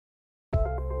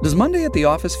Does Monday at the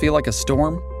office feel like a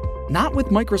storm? Not with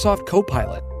Microsoft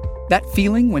Copilot. That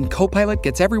feeling when Copilot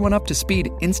gets everyone up to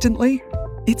speed instantly?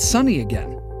 It's sunny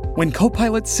again. When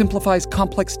Copilot simplifies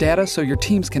complex data so your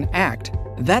teams can act,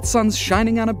 that sun's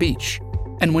shining on a beach.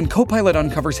 And when Copilot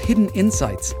uncovers hidden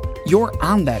insights, you're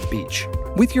on that beach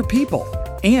with your people,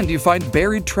 and you find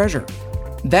buried treasure.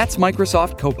 That's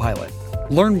Microsoft Copilot.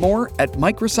 Learn more at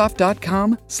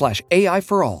Microsoft.com/AI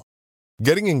for all.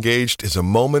 Getting engaged is a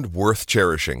moment worth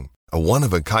cherishing. A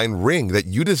one-of-a-kind ring that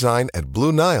you design at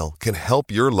Blue Nile can help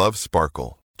your love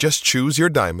sparkle. Just choose your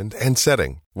diamond and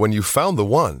setting. When you've found the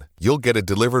one, you'll get it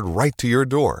delivered right to your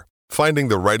door. Finding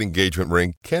the right engagement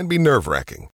ring can be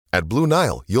nerve-wracking. At Blue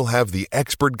Nile, you'll have the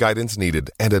expert guidance needed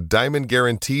and a diamond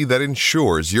guarantee that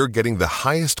ensures you're getting the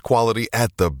highest quality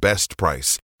at the best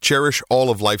price. Cherish all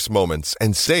of life's moments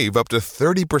and save up to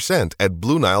 30% at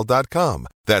BlueNile.com.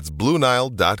 That's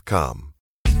BlueNile.com.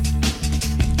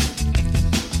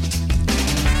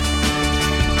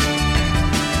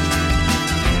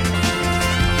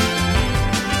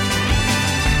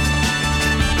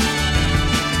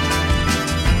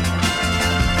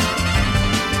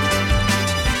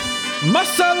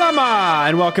 Masalama,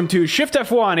 and welcome to Shift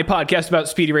F1, a podcast about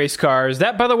speedy race cars.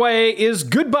 That, by the way, is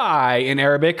goodbye in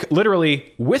Arabic,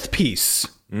 literally with peace,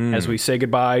 as we say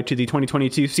goodbye to the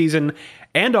 2022 season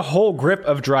and a whole grip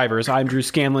of drivers. I'm Drew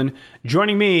Scanlon.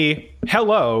 Joining me,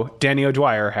 hello, Danny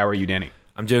O'Dwyer. How are you, Danny?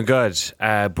 I'm doing good.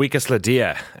 Buikas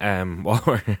Ladia,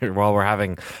 while we're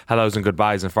having hellos and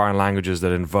goodbyes in foreign languages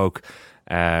that invoke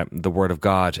the word of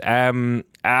God.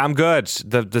 I'm good.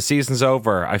 The season's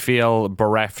over. I feel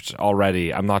bereft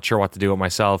already. I'm not sure what to do with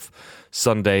myself.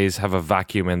 Sundays have a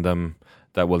vacuum in them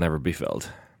that will never be filled.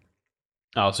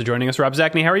 Also joining us, Rob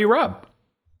Zachney. How are you, Rob?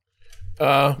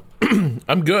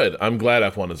 I'm good. I'm glad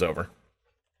F1 is over.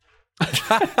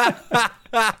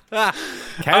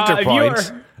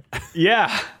 Counterpoint.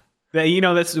 Yeah.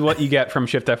 This is what you get from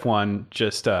Shift F1.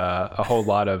 Just a whole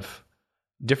lot of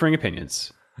differing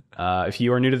opinions. If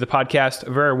you are new to the podcast,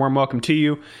 a very warm welcome to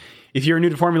you. If you're new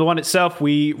to Formula One itself,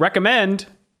 we recommend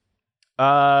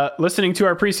listening to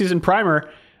our preseason primer.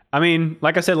 I mean,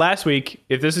 like I said last week,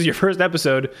 if this is your first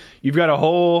episode, you've got a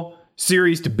whole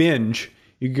series to binge.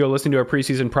 You can go listen to our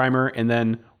preseason primer and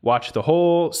then watch the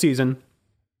whole season.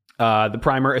 The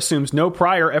primer assumes no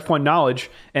prior F1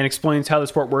 knowledge and explains how the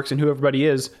sport works and who everybody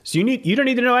is. So you don't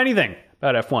need to know anything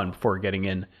about F1 before getting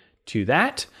into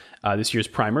that. This year's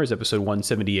primer is episode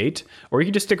 178, or you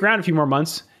can just stick around a few more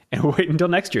months and wait until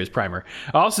next year's primer.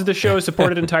 Also, the show is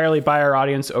supported entirely by our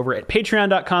audience over at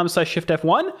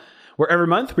patreon.com/shiftf1, where every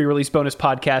month we release bonus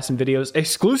podcasts and videos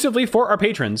exclusively for our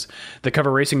patrons that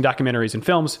cover racing documentaries and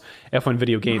films, F1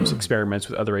 video games, experiments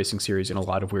with other racing series, and a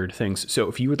lot of weird things. So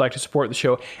if you would like to support the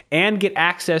show and get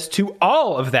access to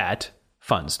all of that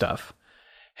fun stuff,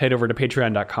 head over to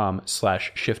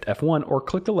patreon.com/shiftf1 or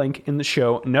click the link in the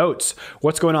show notes.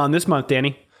 What's going on this month,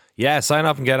 Danny? Yeah, sign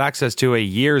up and get access to a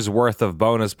year's worth of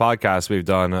bonus podcasts we've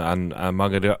done, and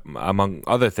among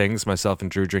other things, myself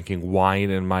and Drew drinking wine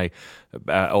in my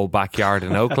old backyard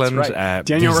in Oakland. That's right.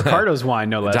 Daniel Ricciardo's wine,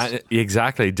 no less.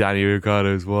 Exactly, Daniel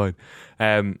Ricciardo's wine.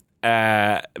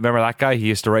 Remember that guy? He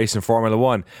used to race in Formula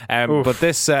One. But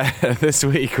this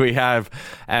week we have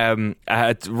a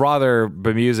rather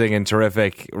bemusing and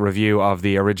terrific review of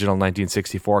the original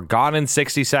 1964, Gone in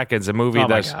 60 Seconds, a movie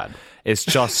that is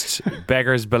just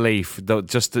beggars belief. Though,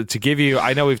 just to give you,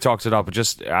 I know we've talked it up, but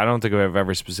I don't think I've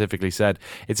ever specifically said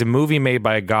it's a movie made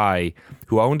by a guy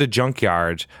who owned a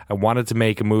junkyard and wanted to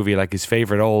make a movie like his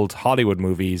favorite old Hollywood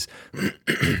movies,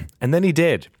 and then he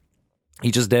did. He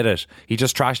just did it. He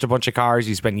just trashed a bunch of cars.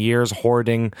 He spent years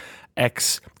hoarding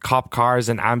ex-cop cars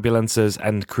and ambulances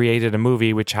and created a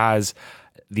movie which has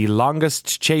the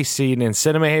longest chase scene in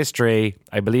cinema history.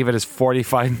 I believe it is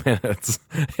 45 minutes.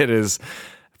 It is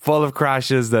full of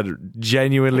crashes that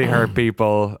genuinely hurt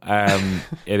people.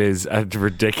 It is a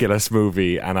ridiculous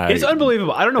movie, and it's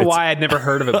unbelievable. I don't know why I'd never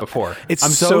heard of it before. It's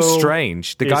so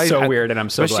strange. The guy, so weird, and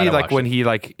I'm so especially glad I when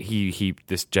watched he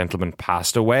this gentleman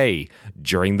passed away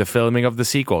during the filming of the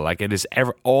sequel. Like, it is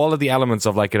all of the elements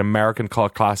of like an American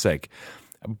cult classic.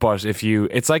 But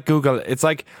it's like Google. It's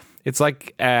like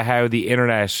how the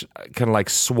internet can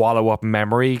like swallow up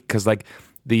memory, because like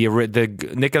the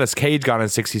Nicolas Cage Gone in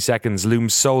 60 Seconds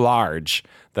looms so large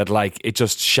that like it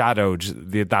just shadowed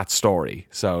that story.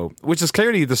 So, which is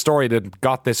clearly the story that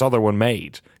got this other one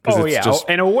made. Oh yeah,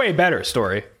 and a way better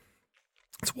story.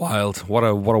 It's wild. What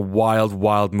a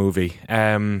wild movie.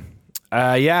 And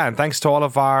thanks to all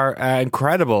of our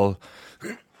incredible.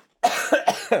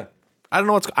 I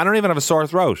don't even have a sore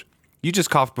throat. You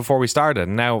just coughed before we started,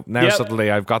 and now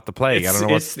suddenly I've got the plague. I don't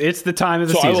know it's the time of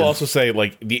the season. season. I will also say,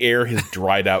 like, the air has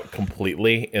dried out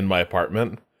completely in my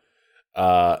apartment.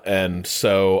 And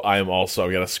so I've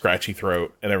got a scratchy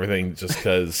throat and everything just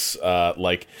because,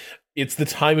 like, it's the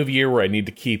time of year where I need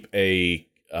to keep a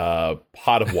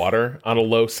pot of water on a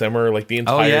low simmer like the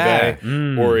entire day,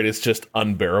 or it is just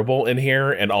unbearable in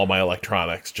here, and all my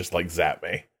electronics just like zap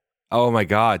me. Oh my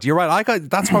God, you're right.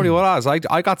 That's probably what I was. I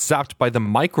got zapped by the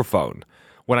microphone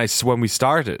when we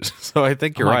started. So I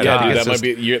think you're right. Yeah, dude, might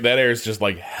be that air is just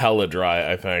like hella dry.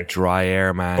 I think dry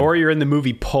air, man. Or you're in the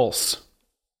movie Pulse.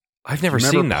 I've never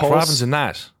seen that. Pulse? What happens in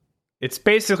that? It's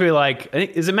basically like, I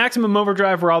think, is it Maximum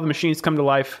Overdrive where all the machines come to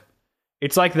life?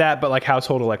 It's like that, but like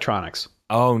household electronics.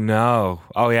 Oh no!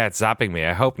 Oh yeah, it's zapping me.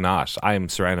 I hope not. I am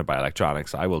surrounded by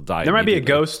electronics. I will die. There might be a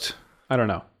ghost. I don't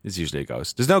know. It's usually a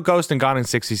ghost. There's no ghost in Gone in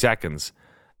 60 Seconds,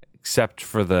 except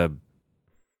for the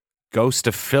ghost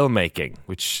of filmmaking,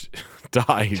 which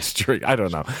died during, I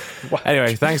don't know. What?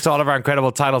 Anyway, thanks to all of our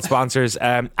incredible title sponsors.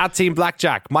 At Team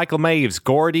Blackjack, Michael Maves,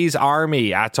 Gordy's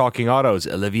Army, at Talking Autos,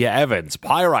 Olivia Evans,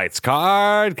 Pyrites,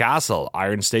 Card Castle,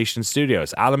 Iron Station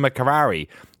Studios, Alan McCrary,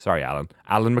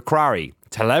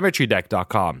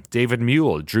 telemetrydeck.com, David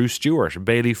Mule, Drew Stewart,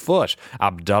 Bailey Foote,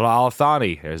 Abdullah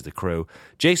Al-Thani, here's the crew,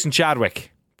 Jason Chadwick,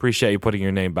 appreciate you putting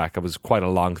your name back. It was quite a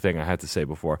long thing I had to say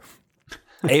before.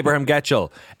 Abraham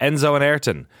Getchell, Enzo and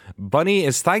Ayrton. Bunny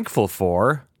is thankful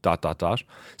for... ...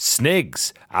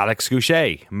 Snigs, Alex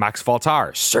Goucher, Max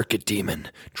Faltar, Circuit Demon,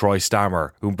 Troy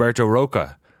Stammer, Humberto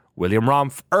Roca, William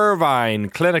Romph, Irvine,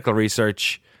 Clinical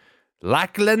Research,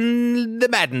 Lachlan the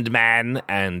Maddened Man,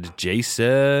 and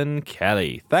Jason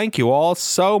Kelly. Thank you all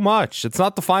so much. It's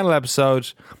not the final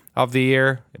episode of the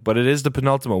year, but it is the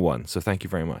penultimate one, so thank you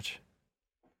very much.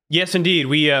 Yes, indeed.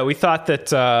 We thought that,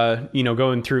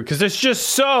 going through, because there's just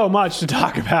so much to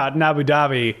talk about in Abu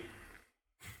Dhabi.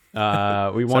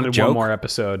 We wanted one more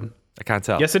episode. I can't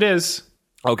tell. Yes, it is.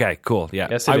 Okay, cool. Yeah.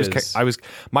 Yes, it is. I was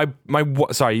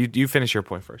sorry, you finish your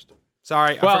point first.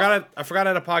 Sorry, I forgot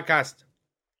at a podcast.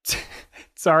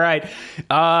 It's all right.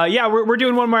 We're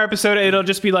doing one more episode. It'll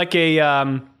just be like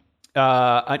an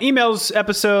emails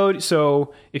episode.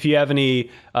 So if you have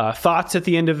any thoughts at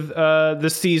the end of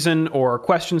this season or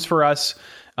questions for us,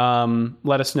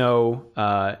 let us know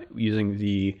using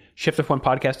the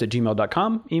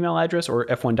shiftf1podcast@gmail.com email address or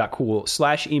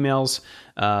f1.cool/emails.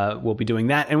 We'll be doing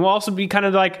that. And we'll also be kind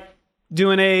of like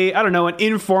doing an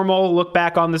informal look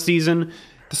back on the season,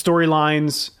 the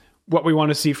storylines, what we want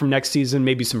to see from next season,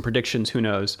 maybe some predictions, who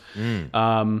knows.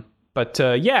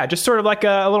 Just sort of like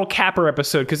a little capper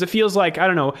episode, because it feels like, I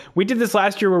don't know, we did this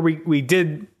last year where we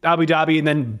did Abu Dhabi and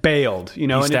then bailed,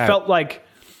 and it felt like,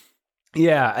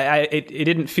 it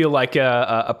didn't feel like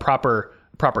a proper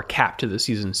cap to the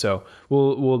season. So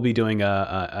we'll be doing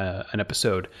an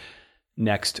episode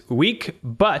next week.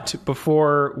 But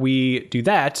before we do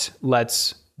that,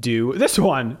 let's do this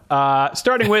one,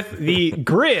 starting with the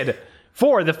grid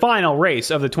for the final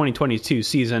race of the 2022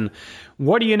 season.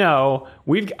 What do you know?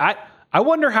 I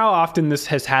wonder how often this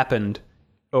has happened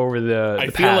over the I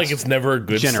feel like it's never a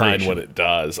good sign when it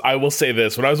does. I will say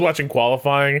this. When I was watching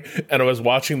qualifying and I was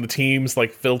watching the teams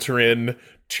like filter in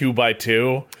 2 by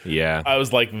 2, I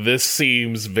was like, this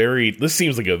seems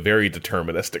like a very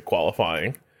deterministic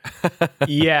qualifying.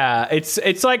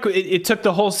 It's like it took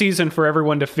the whole season for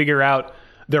everyone to figure out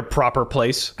their proper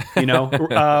place, so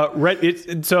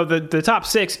the top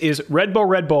 6 is Red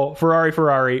Bull,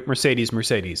 Ferrari,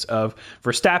 Mercedes of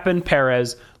Verstappen,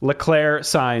 Perez, Leclerc,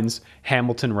 Sainz,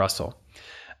 Hamilton, Russell.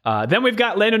 Then we've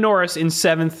got Lando Norris in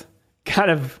 7th,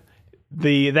 kind of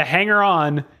the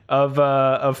hanger-on of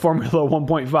Formula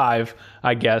 1.5,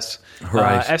 I guess.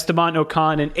 Right. Esteban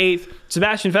Ocon in 8th,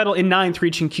 Sebastian Vettel in 9th,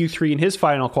 reaching Q3 in his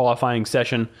final qualifying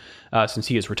session since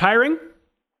he is retiring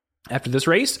after this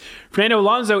race. Fernando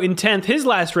Alonso in 10th, his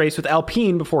last race with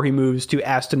Alpine before he moves to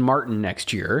Aston Martin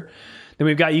next year. Then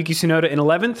we've got Yuki Tsunoda in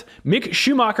 11th, Mick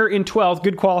Schumacher in 12th,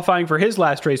 good qualifying for his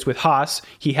last race with Haas.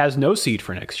 He has no seat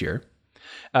for next year.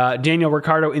 Daniel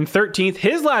Ricciardo in 13th,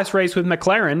 his last race with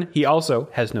McLaren. He also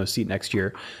has no seat next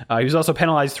year. He was also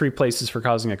penalized 3 places for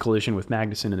causing a collision with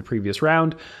Magnussen in the previous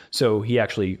round, so he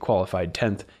actually qualified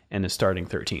 10th and is starting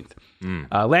 13th.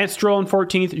 Lance Stroll in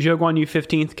 14th, Zhou Guanyu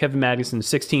 15th, Kevin Magnussen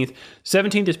 16th.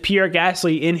 17th is Pierre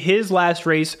Gasly in his last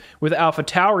race with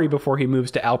AlphaTauri before he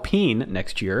moves to Alpine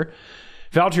next year.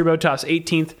 Valtteri Bottas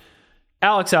 18th,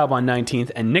 Alex Albon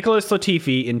 19th, and Nicholas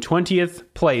Latifi in 20th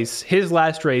place, his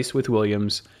last race with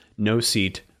Williams. No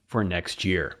seat for next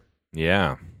year.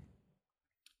 Yeah.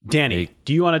 Danny,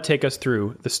 do you want to take us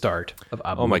through the start of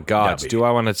Abu Dhabi? Oh my God! Do I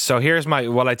want to? So here's my.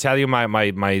 Well, I tell you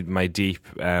my deep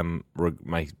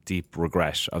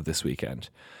regret of this weekend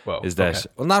is that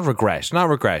not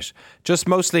regret, just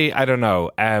mostly I don't know.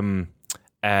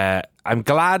 I'm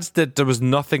glad that there was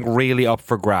nothing really up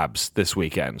for grabs this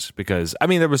weekend because I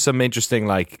mean there was some interesting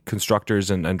like constructors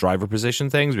and driver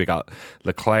position things. We got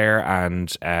Leclerc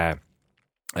and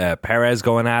Perez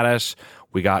going at it.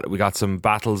 We got some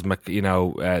battles,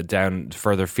 down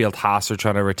further field. Haas are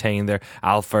trying to retain their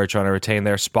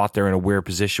spot. They're in a weird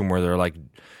position where they're like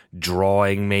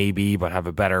drawing maybe, but have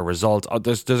a better result.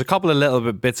 There's a couple of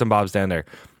little bits and bobs down there.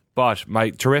 But my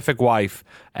terrific wife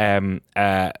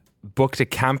booked a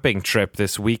camping trip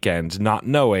this weekend, not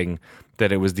knowing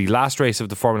that it was the last race of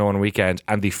the Formula One weekend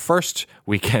and the first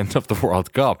weekend of the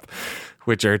World Cup,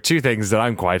 which are two things that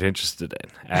I'm quite interested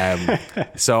in.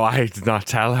 So I did not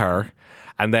tell her.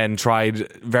 And then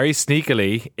tried very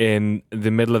sneakily in the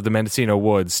middle of the Mendocino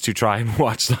woods to try and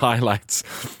watch the highlights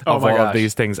of all of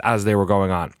these things as they were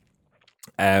going on.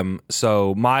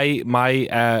 So my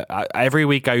every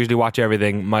week I usually watch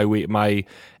everything. My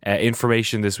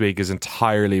information this week is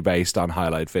entirely based on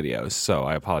highlight videos, so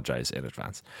I apologize in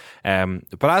advance.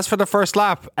 But as for the first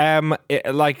lap,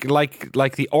 like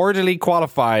the orderly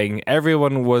qualifying,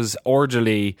 everyone was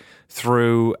orderly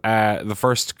through the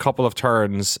first couple of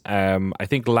turns. I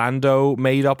think Lando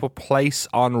made up a place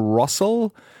on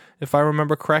Russell, if I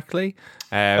remember correctly.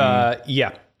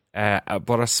 Yeah. But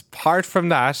apart from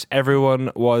that,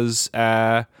 everyone was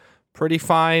pretty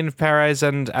fine. Perez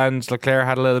and Leclerc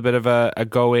had a little bit of a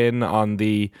go in on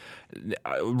the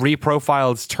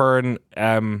reprofiled turn.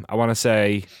 I want to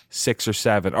say 6 or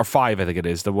 7 or 5, I think it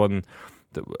is the one.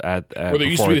 Where there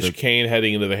used to be the chicane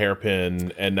heading into the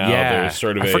hairpin, and now there's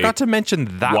sort of I forgot to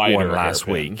mention that one last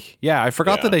hairpin. week. Yeah, I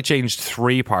forgot that they changed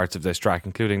 3 parts of this track,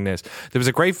 including this. There was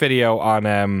a great video on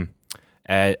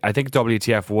I think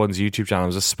WTF1's YouTube channel. It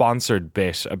was a sponsored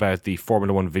bit about the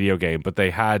Formula One video game, but they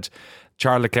had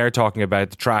Charles Leclerc talking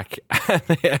about the track. And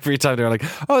every time they were like,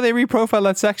 "Oh, they reprofiled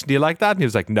that section. Do you like that?" And he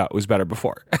was like, "No, it was better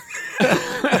before."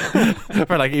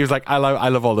 Or like he was like, "I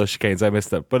love all those chicanes. I missed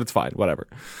them, but it's fine, whatever."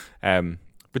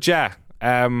 But yeah,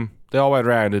 they all went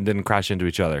around and didn't crash into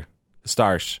each other. The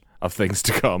start of things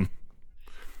to come.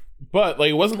 But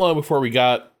like, it wasn't long before we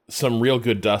got some real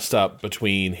good dust up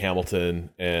between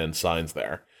Hamilton and Sainz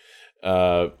there,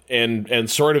 and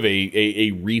sort of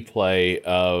a replay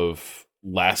of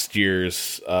last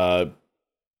year's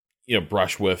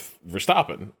brush with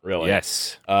Verstappen, really.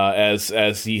 Yes,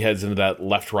 as he heads into that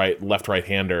left right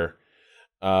hander,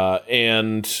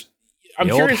 and I'm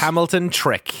the curious, old Hamilton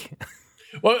trick.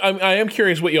 Well, I am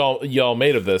curious what y'all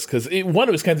made of this, because it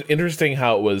was kind of interesting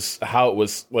how it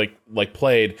was like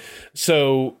played.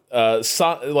 So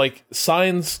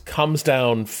Sainz comes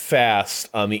down fast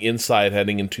on the inside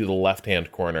heading into the left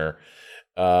hand corner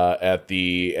at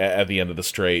the end of the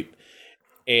straight,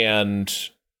 and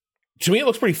to me it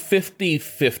looks pretty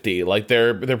 50-50. Like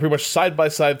they're pretty much side by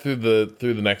side through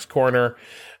the next corner,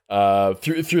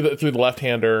 through the left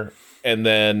hander, and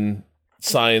then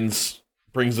Sainz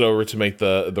brings it over to make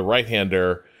the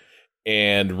right-hander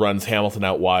and runs Hamilton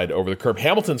out wide over the curb.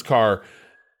 Hamilton's car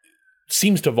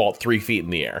seems to vault 3 feet in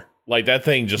the air. Like that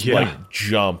thing just like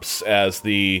jumps as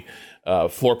the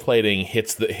floor plating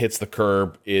hits the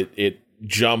curb. It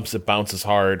jumps, it bounces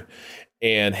hard,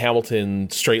 and Hamilton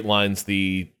straight lines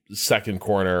the second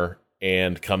corner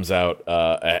and comes out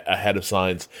ahead of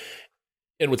Sainz.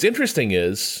 And what's interesting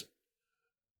is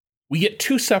we get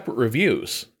 2 separate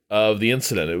reviews of the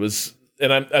incident. It was.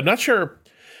 And I'm not sure.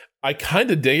 I kind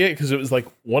of dig it because it was like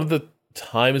one of the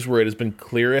times where it has been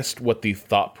clearest what the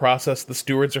thought process the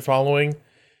stewards are following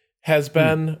has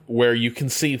been, where you can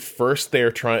see first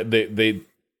they're trying they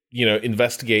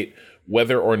investigate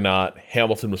whether or not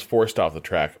Hamilton was forced off the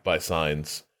track by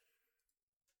Sainz.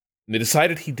 And they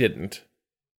decided he didn't,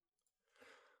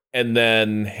 and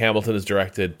then Hamilton is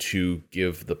directed to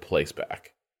give the place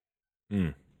back.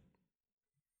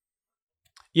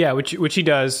 Yeah, which he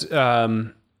does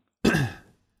at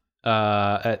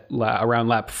around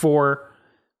lap 4,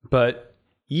 but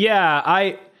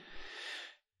yeah,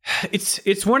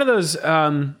 it's one of those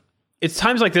it's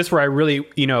times like this where I really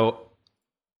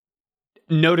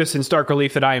notice in stark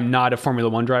relief that I am not a Formula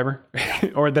One driver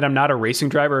or that I'm not a racing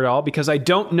driver at all, because I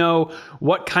don't know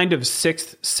what kind of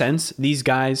sixth sense these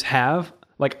guys have.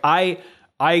 Like I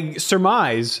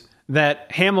surmise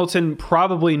that Hamilton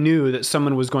probably knew that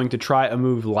someone was going to try a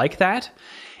move like that.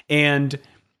 And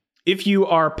if you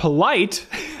are polite,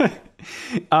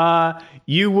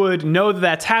 you would know that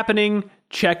that's happening,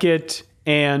 check it,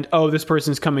 and, this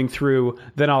person's coming through,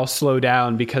 then I'll slow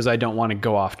down because I don't want to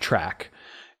go off track.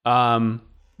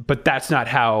 But that's not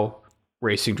how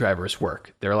racing drivers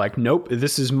work. They're like, nope,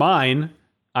 this is mine.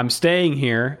 I'm staying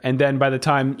here. And then by the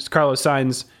time Carlos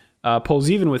Sainz pulls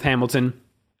even with Hamilton,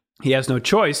 he has no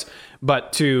choice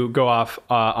but to go off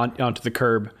onto the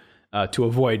curb to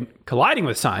avoid colliding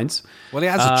with Sainz. Well, he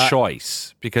has a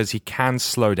choice because he can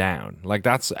slow down. Like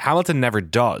Hamilton never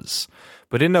does.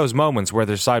 But in those moments where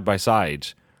they're side by side,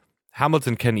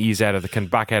 Hamilton can can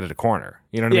back out of the corner.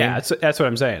 You know what I mean? Yeah, that's what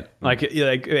I'm saying.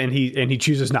 And he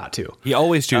chooses not to. He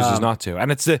always chooses not to,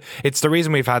 and it's the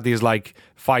reason we've had these like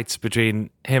fights between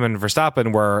him and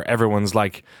Verstappen, where everyone's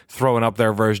like throwing up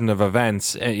their version of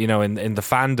events, in the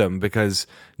fandom, because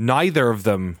neither of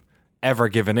them ever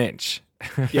give an inch.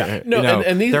 Yeah, no,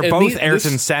 they're both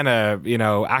Ayrton Senna,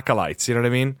 acolytes. You know what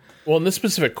I mean? Well, in this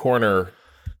specific corner,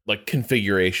 like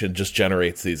configuration just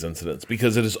generates these incidents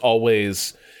because it is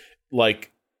always.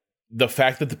 Like the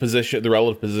fact that the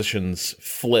relative positions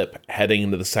flip heading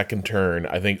into the second turn,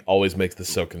 I think always makes this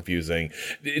so confusing.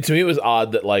 To me, it was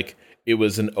odd that like it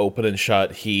was an open and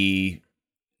shut. He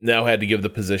now had to give the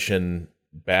position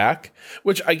back,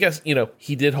 which I guess,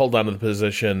 he did hold on to the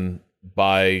position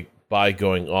by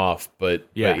going off. But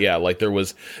yeah, like there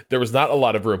was not a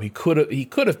lot of room. He could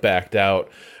have backed out.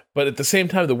 But at the same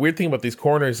time, the weird thing about these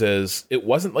corners is it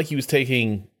wasn't like he was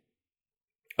taking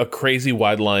a crazy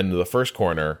wide line into the first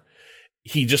corner.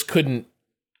 He just couldn't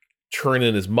turn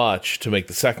in as much to make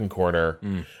the second corner.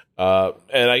 And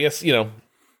I guess,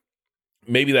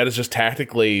 maybe that is just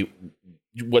tactically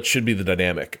what should be the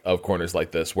dynamic of corners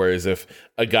like this. Whereas if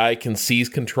a guy can seize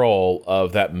control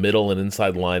of that middle and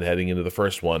inside line heading into the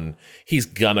first one, he's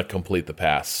gonna complete the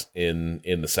pass in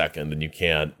the second, and you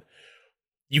can't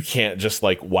just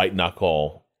like white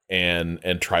knuckle and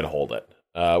try to hold it.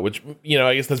 Which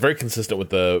I guess that's very consistent with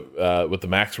the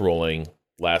Max ruling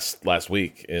last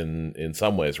week in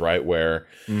some ways, right? Where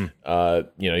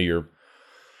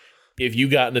if you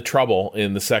got into trouble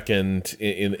in the second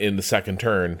in the second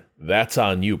turn, that's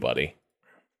on you, buddy.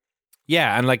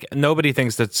 Yeah, and like nobody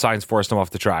thinks that Sainz forced him off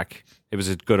the track. It was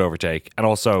a good overtake, and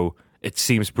also it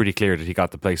seems pretty clear that he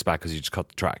got the place back because he just cut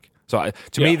the track. So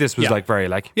to me, this was very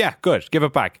good, give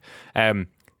it back.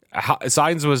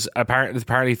 Sainz was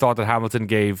apparently thought that Hamilton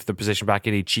gave the position back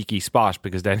in a cheeky spot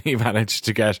because then he managed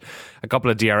to get a couple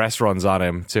of DRS runs on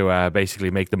him to basically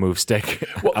make the move stick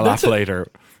a lap later,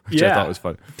 which I thought was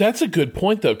fun. That's a good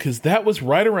point, though, because that was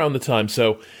right around the time.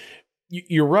 So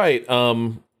you're right.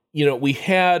 We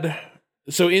had...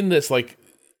 So in this,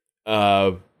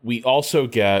 we also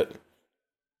get...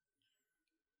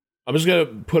 I'm just going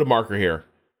to put a marker here.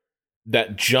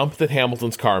 That jump that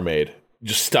Hamilton's car made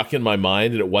just stuck in my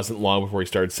mind, and it wasn't long before he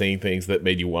started saying things that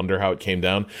made you wonder how it came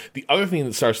down. The other thing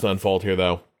that starts to unfold here,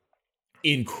 though,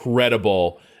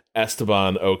 incredible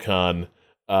Esteban Ocon,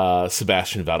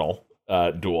 Sebastian Vettel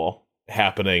duel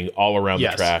happening all around the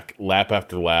track, lap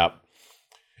after lap.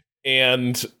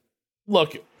 And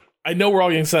look, I know we're all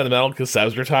getting sentimental because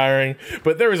Seb's retiring,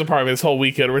 but there was a part of this whole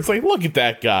weekend where it's like, look at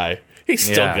that guy. He's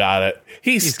still got it.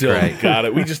 He's still got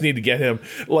it. We just need to get him,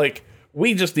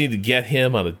 we just need to get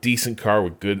him on a decent car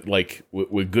with good,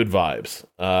 with good vibes.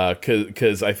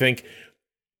 Because I think,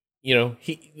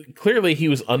 he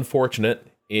was unfortunate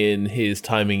in his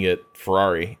timing at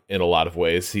Ferrari in a lot of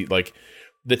ways. He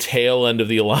the tail end of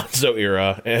the Alonso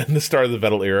era and the start of the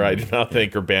Vettel era, I do not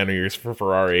think are banner years for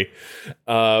Ferrari.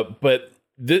 But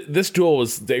this duel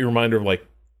was a reminder of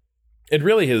and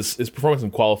really his performance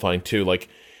in qualifying too.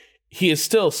 He is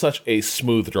still such a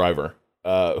smooth driver.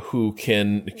 Who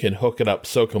can hook it up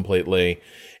so completely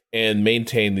and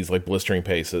maintain these blistering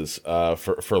paces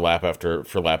for lap after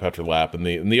lap, and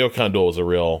the Ocon duel was a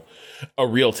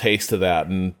real taste of that.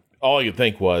 And all I could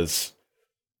think was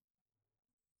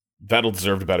Vettel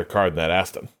deserved a better car than that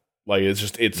Aston.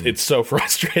 It's so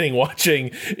frustrating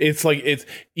watching. He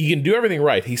can do everything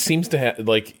right. He seems to have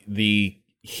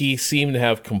he seemed to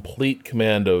have complete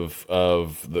command of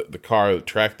the car, the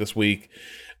track this week.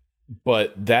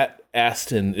 But that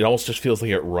Aston, it almost just feels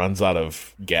like it runs out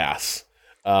of gas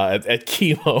at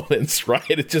key moments, right?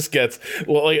 It just gets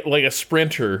like a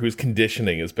sprinter whose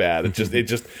conditioning is bad. It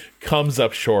just comes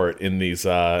up short in these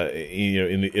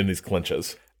in these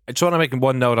clinches. I just want to make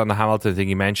one note on the Hamilton thing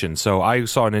you mentioned. So I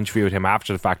saw an interview with him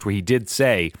after the fact where he did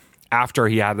say, after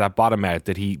he had that bottom out,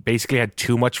 that he basically had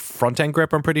too much front end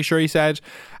grip, I'm pretty sure he said,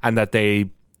 and that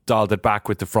they dialed it back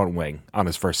with the front wing on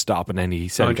his first stop, and then he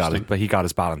said he got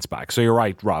his balance back. So you're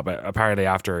right, Rob. Apparently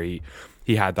after he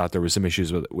had that, there was some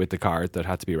issues with the car that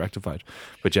had to be rectified.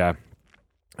 But yeah,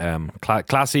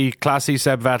 Classy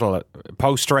Seb Vettel.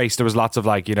 Post race, there was lots of,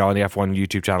 like, you know, on the F1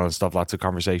 YouTube channel and stuff, lots of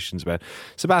conversations about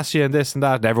Sebastian, this and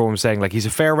that, and everyone was saying, like, he's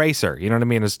a fair racer, you know what I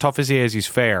mean? As tough as he is, he's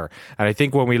fair. And I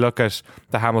think when we look at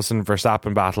the Hamilton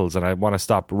Verstappen battles, and I want to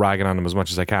stop ragging on him as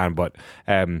much as I can, but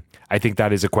I think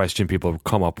that is a question people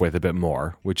come up with a bit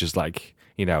more, which is like,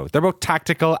 you know, they're both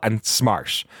tactical and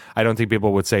smart. I don't think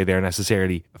people would say they're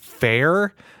necessarily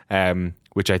fair,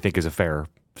 which I think is a fair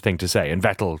thing to say. And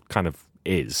Vettel kind of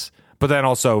is. But then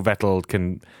also Vettel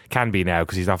can be now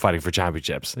because he's not fighting for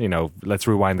championships. You know, let's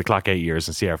rewind the clock 8 years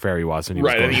and see how fair he was. And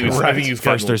I think he was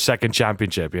first or second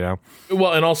championship, you know?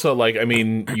 Well, and also, like, I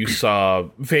mean, you saw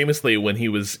famously when he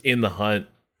was in the hunt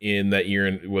in that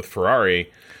year with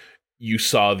Ferrari, you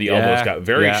saw the elbows got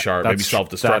very sharp, maybe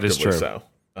self-destructively so.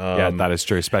 That is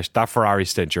true. Especially that Ferrari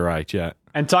stint, you're right, yeah.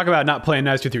 And talk about not playing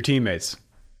nice with your teammates.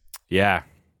 Yeah.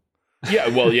 Yeah,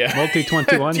 well, yeah.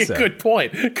 Multi-21. Yeah, good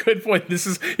point. He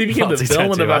became the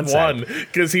villain of F1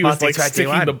 because he was like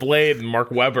sticking the blade in Mark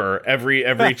Webber every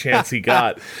chance he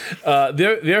got.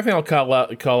 The other thing I'll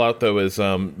call out though is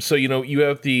so, you know, you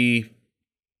have you're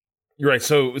right.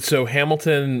 So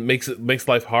Hamilton makes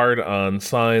life hard on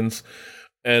Sainz,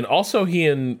 and also he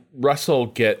and Russell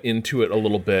get into it a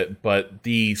little bit, but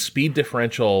the speed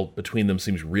differential between them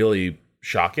seems really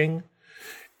shocking.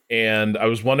 And I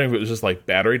was wondering if it was just like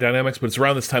battery dynamics, but it's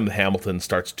around this time that Hamilton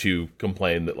starts to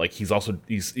complain that, like, he's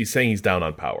saying he's down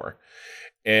on power.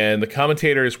 And the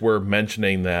commentators were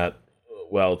mentioning that,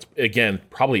 well, it's, again,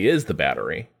 probably is the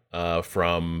battery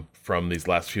from these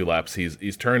last few laps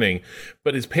he's turning,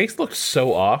 but his pace looks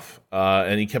so off,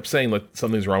 and he kept saying like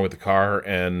something's wrong with the car,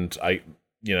 and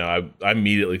I'm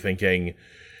immediately thinking,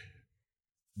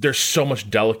 there's so much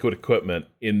delicate equipment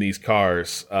in these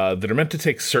cars that are meant to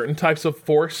take certain types of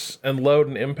force and load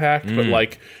and impact, but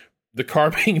like the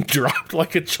car being dropped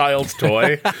like a child's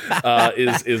toy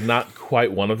is not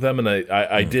quite one of them. And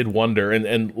I did wonder,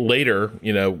 and later,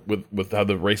 you know, with how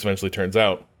the race eventually turns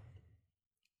out,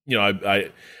 you know,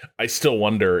 I still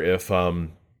wonder if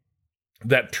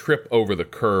that trip over the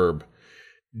curb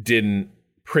didn't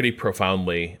pretty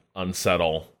profoundly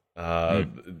unsettle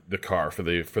the car for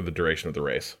the duration of the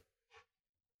race.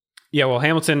 Yeah, well,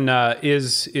 Hamilton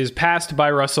is passed by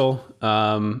Russell,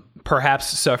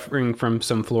 perhaps suffering from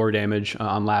some floor damage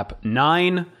on lap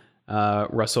 9.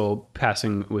 Russell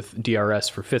passing with DRS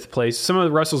for 5th place. Some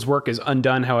of Russell's work is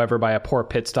undone, however, by a poor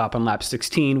pit stop on lap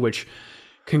 16, which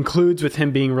concludes with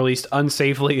him being released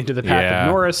unsafely into the path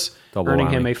of Norris,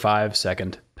 earning him a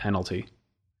 5-second penalty.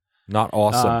 Not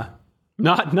awesome.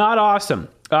 Not awesome.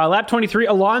 Lap 23,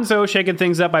 Alonso shaking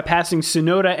things up by passing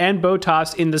Tsunoda and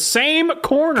Bottas in the same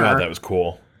corner. God, that was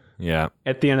cool. Yeah.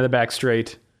 At the end of the back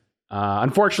straight.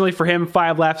 Unfortunately for him,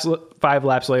 5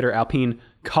 laps later, Alpine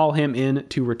call him in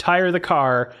to retire the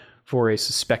car for a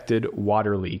suspected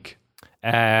water leak.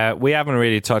 We haven't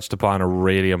really touched upon a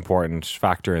really important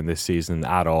factor in this season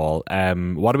at all.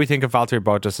 What do we think of Valtteri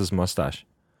Bottas' mustache?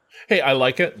 Hey, I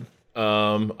like it.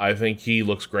 I think he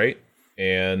looks great.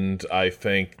 And I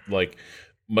think, like,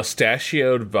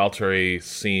 mustachioed Valtteri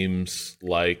seems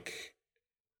like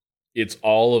it's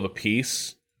all of a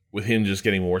piece with him just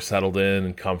getting more settled in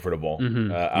and comfortable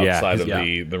outside of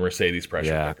the Mercedes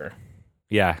pressure cooker.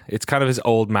 Yeah, it's kind of his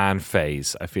old man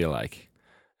phase, I feel like.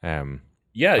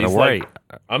 He's like,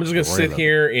 I'm just going to sit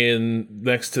here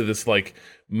next to this, like,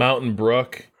 mountain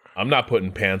brook. I'm not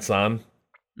putting pants on.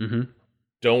 Mm-hmm.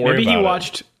 Don't worry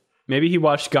about it. Maybe he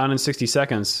watched Gone in 60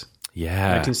 Seconds.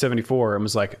 Yeah, 1974, and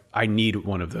was like, I need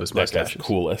one of those mustaches. That guy's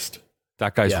coolest.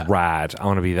 That guy's rad. I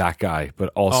want to be that guy,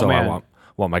 but also I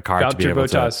want my car to be able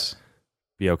to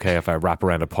be okay if I wrap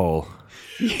around a pole.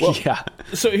 Well, yeah.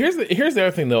 So here's the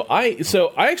other thing though. I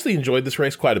actually enjoyed this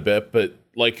race quite a bit, but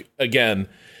like again,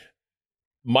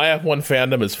 my F1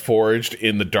 fandom is forged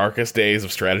in the darkest days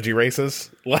of strategy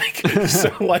races. Like,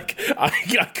 so like I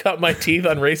cut my teeth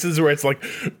on races where it's like,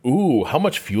 ooh, how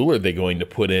much fuel are they going to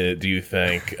put in it, do you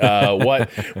think?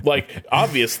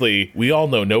 Obviously we all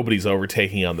know nobody's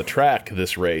overtaking on the track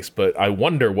this race, but I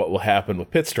wonder what will happen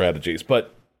with pit strategies.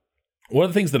 But one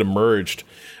of the things that emerged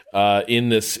in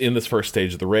this first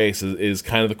stage of the race is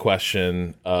kind of the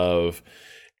question of,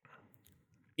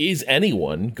 is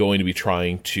anyone going to be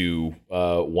trying to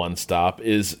one stop?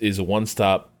 Is a one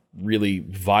stop really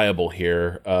viable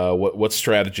here? What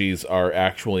strategies are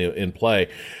actually in play?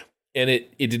 And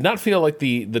it did not feel like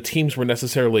the teams were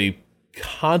necessarily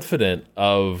confident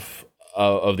of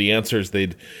the answers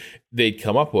they'd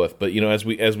come up with. But you know, as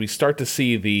we start to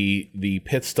see the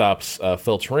pit stops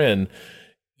filter in,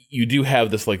 you do have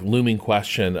this like looming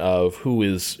question of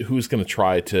who's going to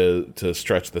try to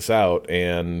stretch this out.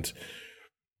 And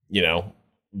you know,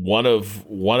 one of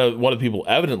the people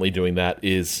evidently doing that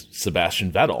is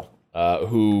Sebastian Vettel,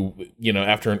 who,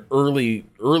 after an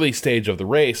early stage of the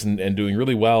race and doing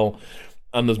really well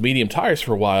on those medium tires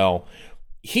for a while,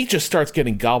 he just starts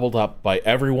getting gobbled up by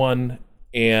everyone,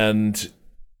 and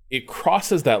it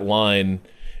crosses that line.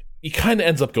 He kind of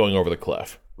ends up going over the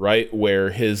cliff, right? Where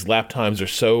his lap times are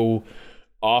so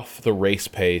off the race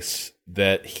pace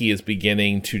that he is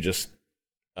beginning to just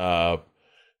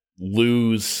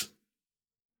lose.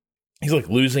 He's like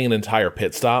losing an entire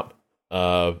pit stop.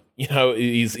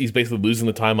 He's basically losing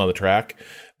the time on the track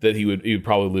that he would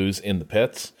probably lose in the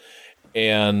pits.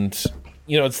 And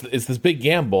it's this big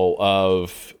gamble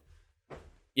of,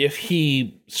 if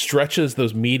he stretches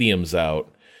those mediums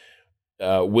out,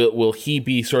 will he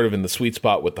be sort of in the sweet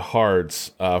spot with the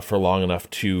hards for long enough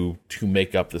to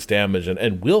make up this damage,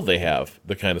 and will they have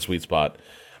the kind of sweet spot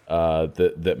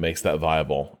that makes that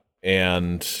viable?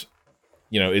 And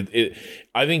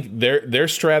I think their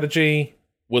strategy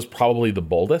was probably the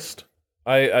boldest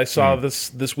I saw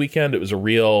this weekend. It was a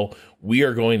real, we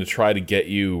are going to try to get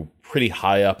you pretty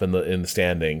high up in the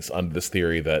standings under this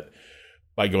theory that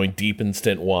by going deep in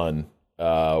stint one,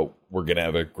 we're going to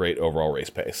have a great overall race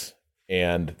pace.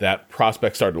 And that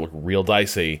prospect started to look real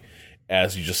dicey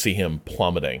as you just see him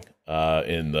plummeting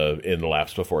in the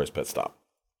laps before his pit stop.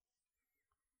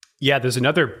 Yeah, there's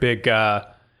another big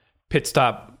pit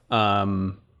stop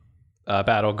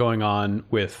battle going on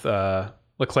with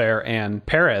Leclerc and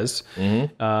Perez.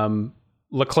 Mm-hmm.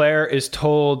 Leclerc is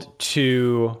told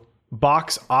to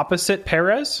box opposite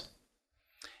Perez.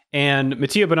 And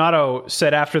Matteo Binotto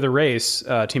said after the race,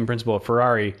 team principal of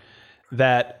Ferrari,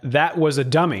 that was a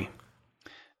dummy.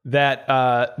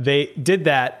 That they did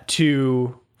that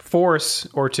to force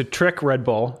or to trick Red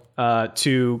Bull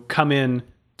to come in,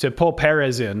 to pull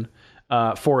Perez in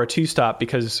for a two-stop,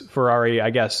 because Ferrari,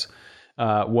 I guess,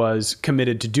 was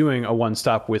committed to doing a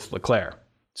one-stop with Leclerc.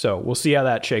 So we'll see how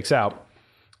that shakes out.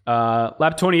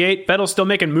 Lap 28, Vettel's still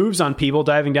making moves on people,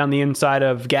 diving down the inside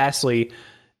of Gasly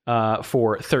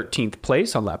for 13th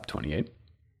place on lap 28.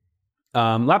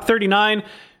 Lap 39,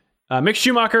 Mick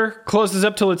Schumacher closes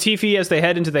up to Latifi as they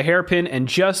head into the hairpin and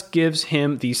just gives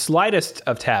him the slightest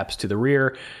of taps to the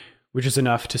rear, which is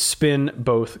enough to spin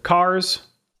both cars,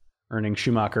 earning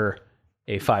Schumacher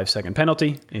a 5-second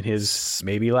penalty in his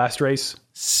maybe last race.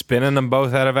 Spinning them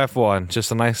both out of F1.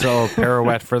 Just a nice little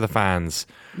pirouette for the fans.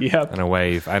 Yep. And a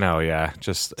wave. I know, yeah.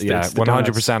 Just, Sticks yeah, to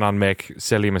 100% on Mick.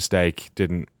 Silly mistake.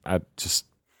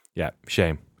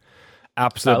 Shame.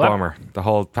 Absolute bummer. The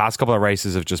whole past couple of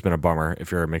races have just been a bummer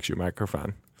if you're a Mick Schumacher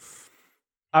fan.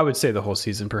 I would say the whole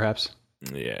season, perhaps.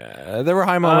 Yeah. There were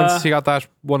high moments. He got that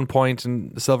 1 point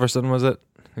in Silverstone, was it?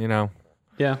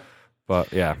 Yeah.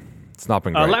 But, yeah, it's not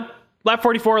been great. Lap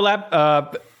 44, lap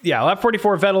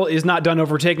 44, Vettel is not done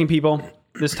overtaking people.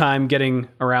 This time getting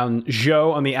around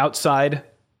Zhou on the outside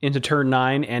into turn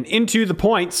 9 and into the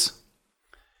points.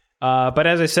 But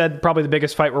as I said, probably the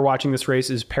biggest fight we're watching this race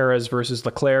is Perez versus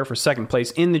Leclerc for second place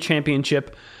in the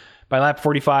championship. By lap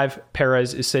 45,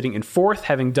 Perez is sitting in fourth,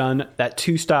 having done that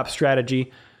two-stop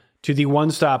strategy to the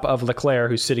one-stop of Leclerc,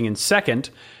 who's sitting in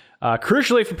second.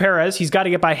 Crucially for Perez, he's got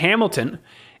to get by Hamilton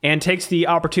and takes the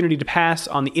opportunity to pass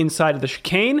on the inside of the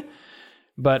chicane.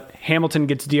 But Hamilton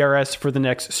gets DRS for the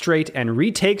next straight and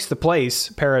retakes the place.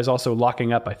 Perez also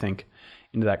locking up, I think,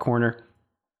 into that corner.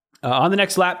 On the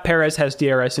next lap, Perez has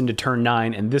DRS into turn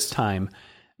 9, and this time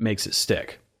makes it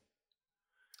stick.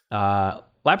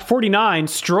 Lap 49,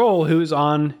 Stroll, who's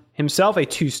on himself a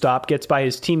two-stop, gets by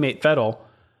his teammate Vettel,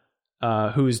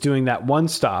 who's doing that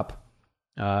one-stop.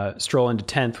 Stroll into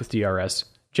 10th with DRS,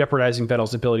 jeopardizing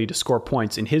Vettel's ability to score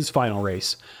points in his final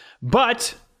race.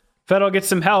 But Vettel gets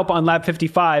some help on lap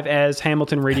 55 as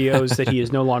Hamilton radios that he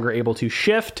is no longer able to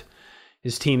shift,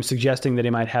 his team suggesting that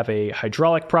he might have a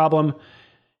hydraulic problem.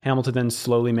 Hamilton then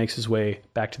slowly makes his way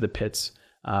back to the pits,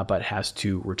 but has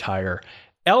to retire,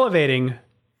 elevating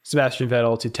Sebastian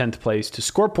Vettel to 10th place to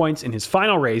score points in his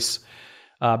final race.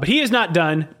 But he is not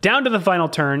done. Down to the final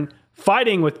turn,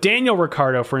 fighting with Daniel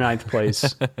Ricciardo for 9th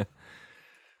place.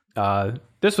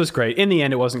 This was great. In the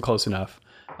end, it wasn't close enough,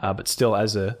 but still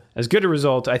as good a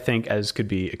result, I think, as could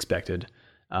be expected.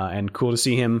 And cool to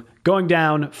see him going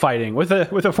down, fighting with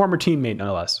a former teammate,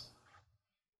 nonetheless.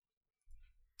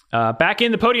 Back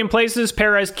in the podium places,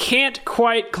 Perez can't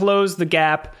quite close the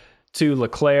gap to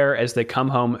Leclerc as they come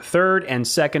home third and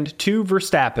second to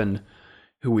Verstappen,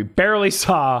 who we barely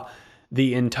saw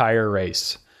the entire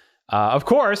race. Of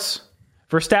course,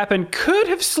 Verstappen could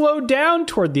have slowed down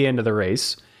toward the end of the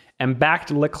race and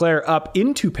backed Leclerc up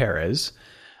into Perez,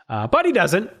 but he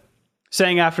doesn't,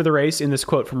 saying after the race in this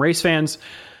quote from race fans,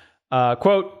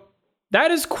 quote,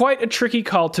 That is quite a tricky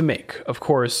call to make. Of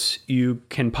course, you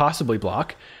can possibly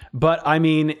block, but I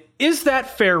mean, is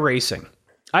that fair racing?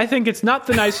 I think it's not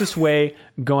the nicest way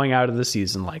going out of the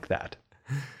season like that.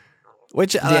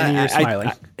 Which Danny, you're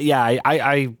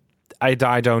smiling.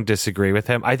 I don't disagree with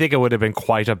him. I think it would have been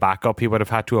quite a backup he would have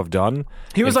had to have done.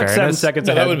 He was like fairness. 7 seconds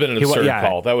No, ahead. that would have been an absurd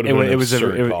call. That would have been an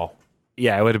absurd call.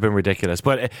 Yeah, it would have been ridiculous.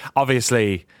 But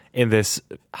obviously, in this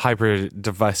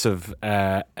hyper-divisive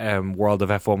world of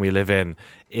F1 we live in,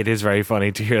 it is very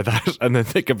funny to hear that and then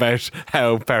think about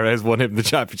how Perez won him the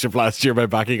championship last year by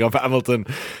backing up Hamilton.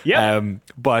 Yeah.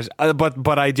 But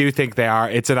I do think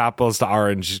it's an apples to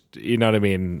orange, you know what I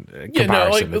mean,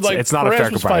 comparison. It's not Perez a fair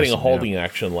comparison. was fighting a holding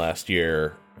action last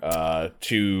year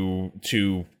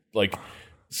to like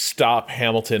stop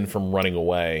Hamilton from running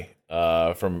away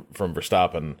from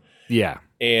Verstappen. Yeah.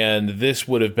 And this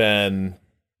would have been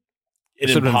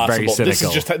impossible.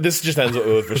 This just ends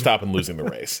with Verstappen losing the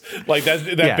race. Like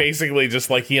that basically just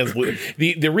like he ends.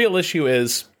 The real issue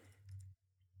is,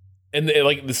 and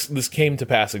like this came to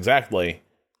pass exactly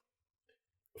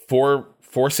for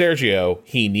Sergio.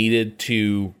 He needed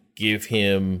to give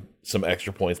him some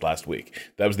extra points last week.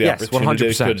 That was the opportunity.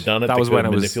 100%. They could have done it. That was when it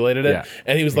manipulated it. Yeah,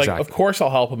 and he was like, exactly. "Of course, I'll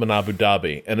help him in Abu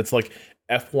Dhabi." And it's like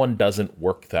F1 doesn't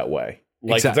work that way.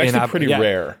 Like it's actually pretty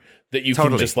rare that you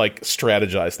can just like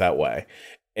strategize that way.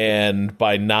 And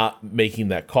by not making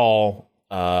that call,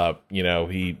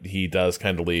 he does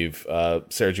kind of leave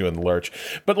Sergio in the lurch.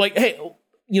 But like, hey,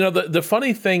 the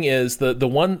funny thing is the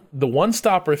one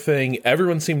stopper thing,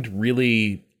 everyone seemed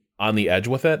really on the edge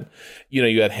with it.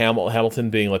 You had Hamilton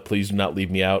being like, "Please do not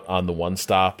leave me out" on the one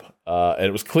stop. And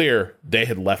it was clear they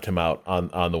had left him out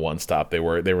on the one stop. They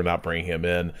were not bringing him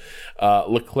in.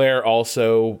 Leclerc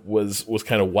also was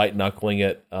kind of white knuckling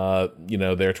it,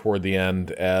 there toward the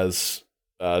end as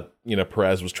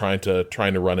Perez was trying to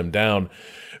run him down.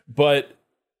 But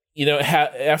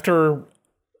after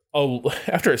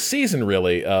a season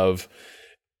really of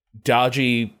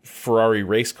dodgy Ferrari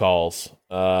race calls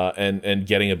and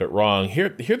getting a bit wrong, here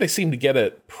they seem to get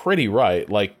it pretty right.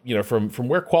 Like from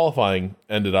where qualifying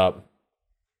ended up,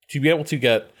 to be able to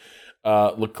get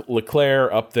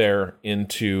Leclerc up there in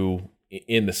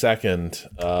the second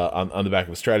on the back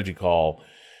of a strategy call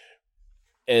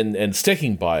and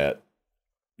sticking by it.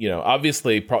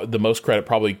 Obviously the most credit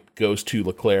probably goes to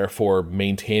Leclerc for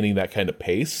maintaining that kind of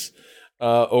pace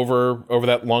over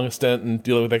that long stint and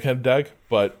dealing with that kind of drag.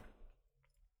 But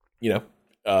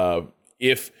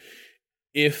if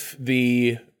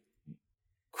the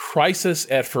crisis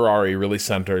at Ferrari really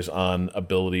centers on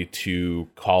ability to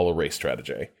call a race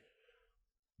strategy,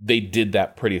 they did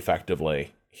that pretty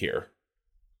effectively here.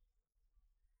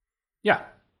 Yeah,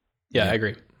 I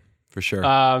agree. For sure.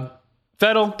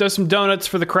 Vettel does some donuts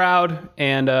for the crowd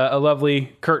and a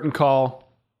lovely curtain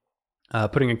call,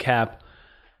 putting a cap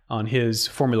on his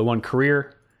Formula One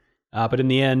career. But in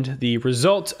the end, the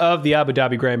result of the Abu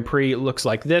Dhabi Grand Prix looks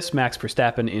like this. Max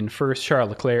Verstappen in first, Charles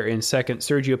Leclerc in second,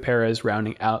 Sergio Perez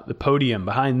rounding out the podium.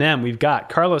 Behind them, we've got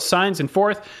Carlos Sainz in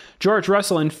fourth, George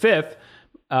Russell in fifth,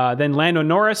 then Lando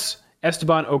Norris,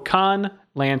 Esteban Ocon,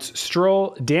 Lance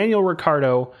Stroll, Daniel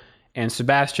Ricciardo, and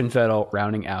Sebastian Vettel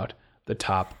rounding out the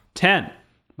top 10.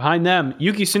 Behind them,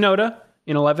 Yuki Tsunoda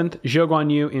in 11th, Zhou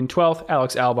Guanyu in 12th,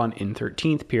 Alex Albon in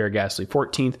 13th, Pierre Gasly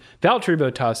 14th, Valtteri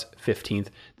Bottas 15th,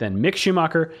 then Mick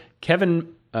Schumacher, Kevin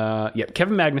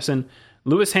Magnussen,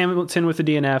 Lewis Hamilton with the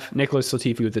DNF, Nicholas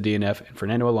Latifi with the DNF, and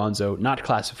Fernando Alonso not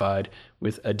classified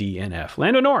with a DNF.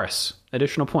 Lando Norris,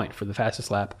 additional point for the fastest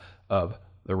lap of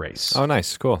the race. Oh,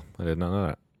 nice. Cool. I did not know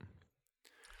that.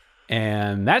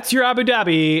 And that's your Abu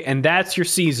Dhabi, and that's your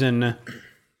season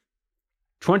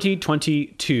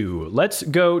 2022. Let's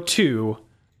go to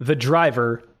the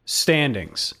driver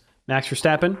standings. Max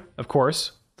Verstappen, of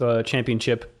course, the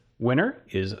championship winner,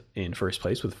 is in first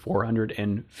place with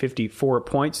 454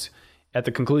 points at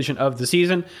the conclusion of the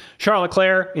season. Charles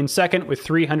Leclerc in second with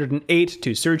 308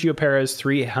 to Sergio Perez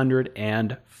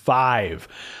 305.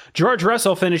 George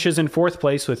Russell finishes in fourth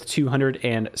place with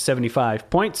 275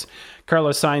 points.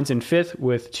 Carlos Sainz in fifth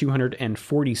with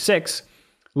 246.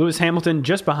 Lewis Hamilton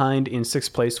just behind in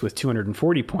sixth place with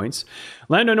 240 points.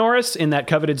 Lando Norris in that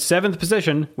coveted seventh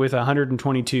position with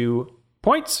 122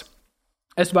 points.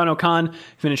 Esteban Ocon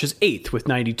finishes eighth with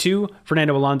 92.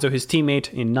 Fernando Alonso, his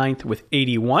teammate, in ninth with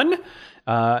 81.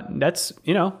 That's,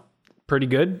 pretty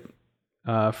good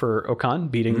for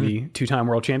Ocon, beating the two-time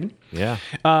world champion. Yeah.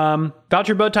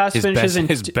 Valtteri Bottas finishes in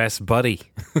his best buddy.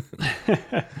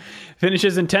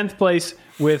 Finishes in 10th place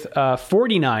with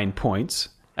 49 points.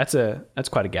 That's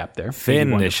quite a gap there.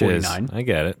 Finishes. I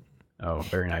get it. Oh,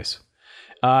 very nice.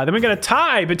 Then we got a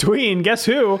tie between, guess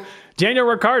who? Daniel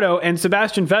Ricciardo and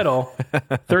Sebastian Vettel,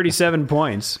 37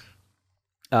 points.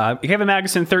 Kevin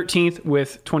Magnussen, 13th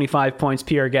with 25 points.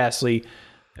 Pierre Gasly,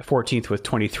 14th with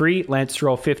 23. Lance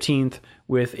Stroll, 15th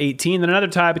with 18. Then another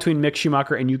tie between Mick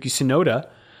Schumacher and Yuki Tsunoda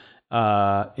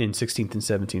in 16th and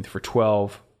 17th for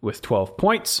 12 with 12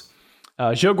 points.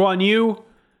 Zhou Guanyu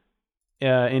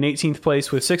in 18th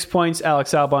place with 6 points.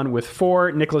 Alex Albon with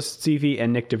 4. Nicholas Latifi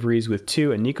and Nick DeVries with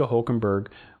 2. And Nico Hulkenberg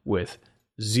with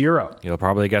 0. You'll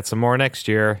probably get some more next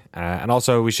year. And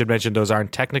also, we should mention those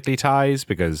aren't technically ties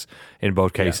because in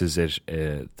both cases,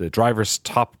 the driver's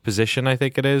top position, I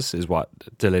think it is what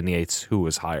delineates who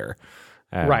was higher.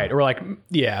 Right. Or like,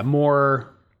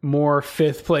 more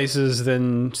fifth places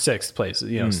than sixth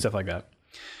places, stuff like that.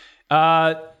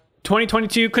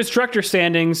 2022 constructor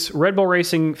standings. Red Bull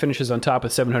Racing finishes on top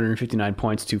with 759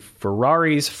 points to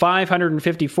Ferrari's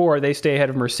 554. They stay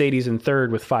ahead of Mercedes in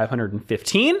third with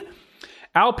 515.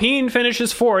 Alpine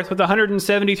finishes fourth with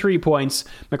 173 points.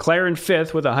 McLaren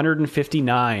fifth with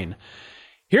 159.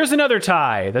 Here's another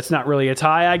tie. That's not really a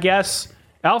tie, I guess.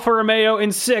 Alfa Romeo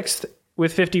in sixth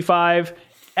with 55.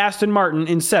 Aston Martin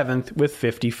in seventh with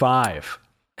 55.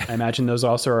 I imagine those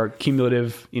also are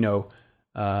cumulative,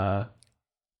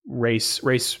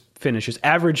 race finishes,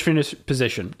 average finish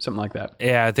position, something like that.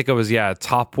 Yeah, I think it was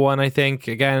top one. I think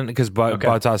again because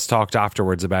Bottas talked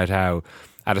afterwards about how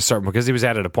at a certain, because he was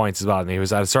out of the points as well, and he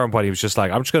was at a certain point he was just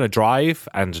like, I'm just going to drive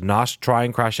and not try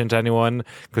and crash into anyone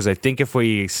because I think if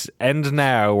we end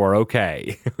now we're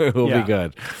okay. We'll be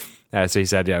good. So he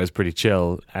said, it was pretty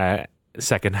chill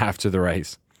second half to the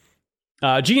race.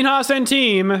 Gene Haas and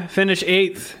team finish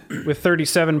 8th with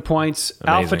 37 points.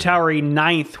 AlphaTauri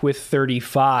 9th with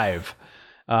 35.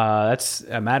 That's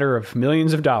a matter of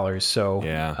millions of dollars. So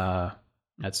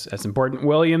that's important.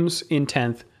 Williams in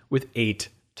 10th with 8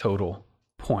 total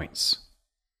points.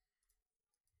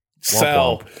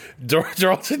 Sell.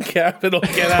 Darlton Capital,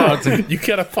 get out. You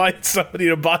got to find somebody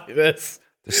to buy this.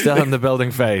 They're still in the building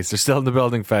phase.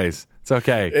 It's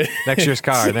okay. Next year's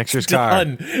car.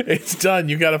 It's done.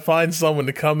 You got to find someone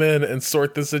to come in and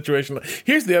sort this situation.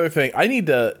 Here's the other thing. I need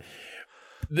to,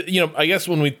 I guess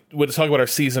when we would talk about our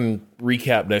season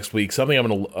recap next week, something I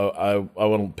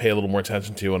want to pay a little more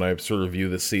attention to when I sort of review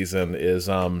this season is,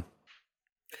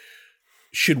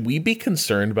 should we be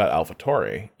concerned about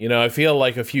AlphaTauri? I feel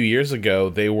like a few years ago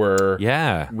they were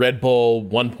Red Bull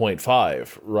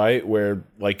 1.5, right? Where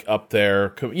like up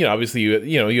there, obviously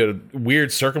you had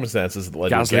weird circumstances that led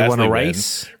to Gasly won a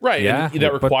race, right? Yeah, and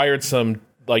that required some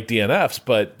like DNFs,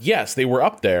 but yes, they were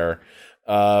up there.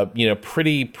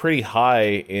 Pretty high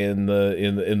in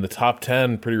the top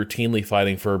 10, pretty routinely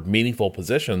fighting for meaningful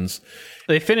positions.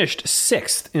 They finished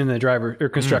 6th in the driver or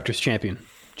constructors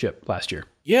championship last year.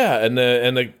 Yeah, and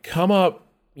to come up,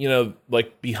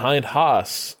 like behind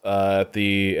Haas at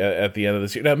the end of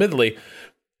this year. Now, admittedly,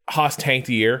 Haas tanked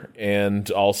a year and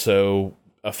also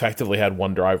effectively had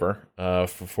one driver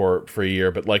for a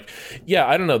year. But I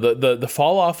don't know, the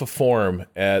fall off of form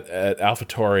at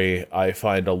AlphaTauri I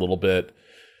find a little bit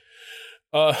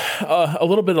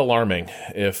alarming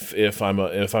if I'm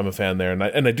a fan there,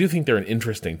 and I do think they're an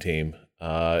interesting team.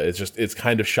 It's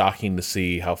kind of shocking to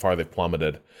see how far they've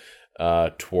plummeted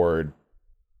toward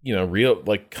real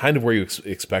kind of where you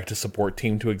expect a support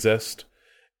team to exist,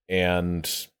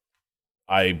 and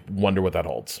I wonder what that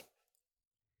holds.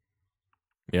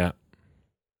 Yeah.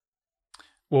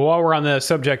 Well, while we're on the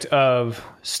subject of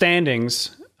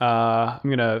standings, I'm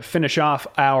going to finish off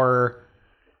our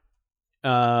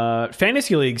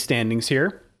fantasy league standings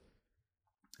here.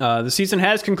 The season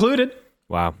has concluded.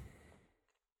 Wow.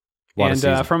 And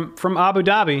from Abu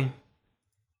Dhabi,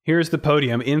 here's the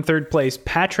podium. In third place,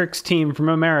 Patrick's team from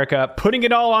America, putting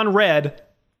it all on red.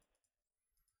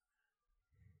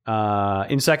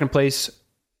 In second place,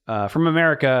 from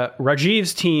America,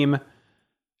 Rajiv's team,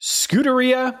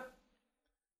 Scuderia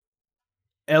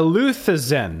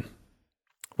Eluthazen.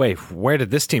 Wait, where did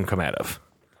this team come out of?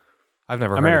 I've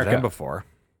never heard of them before.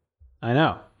 I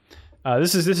know.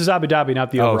 This is Abu Dhabi, not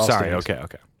the overall standings.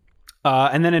 Okay.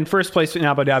 And then in first place in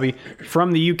Abu Dhabi,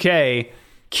 from the UK,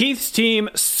 Keith's team,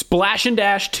 Splash and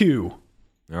Dash 2. All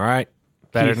right.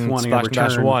 Better than Splash and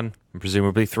Dash 1, and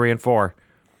presumably 3 and 4.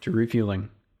 To refueling.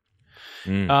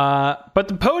 But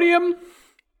the podium,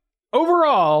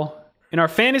 overall, in our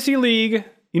fantasy league,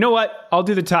 you know what? I'll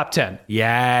do the top 10.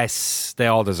 Yes. They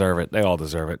all deserve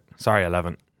it. Sorry,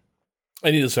 11.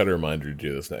 I need to set a reminder to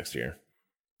do this next year.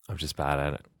 I'm just bad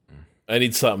at it. I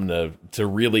need something to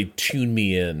really tune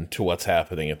me in to what's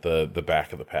happening at the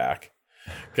back of the pack,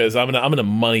 because I'm gonna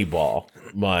moneyball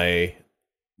my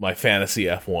my fantasy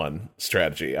F1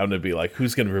 strategy. I'm going to be like,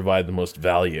 who's going to provide the most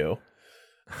value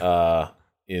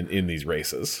in these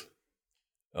races?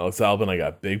 Alex Albin, I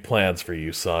got big plans for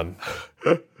you, son.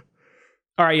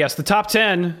 All right, yes, the top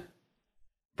 10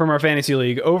 from our fantasy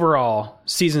league overall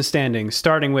season standings,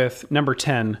 starting with number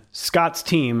 10, Scott's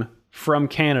team from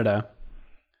Canada.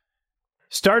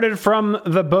 Started from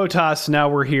the Botas, now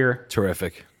we're here.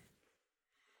 Terrific.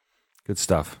 Good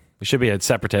stuff. We should be a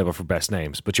separate table for best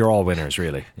names, but you're all winners,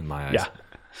 really, in my eyes.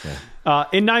 Yeah.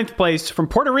 In ninth place, from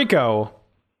Puerto Rico,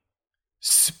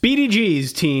 Speedy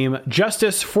G's team,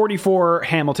 Justice 44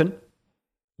 Hamilton.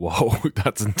 Whoa,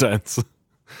 that's intense.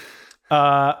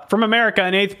 From America,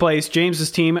 in eighth place, James's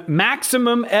team,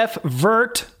 Maximum F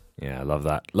Vert. Yeah, I love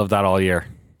that. Love that all year.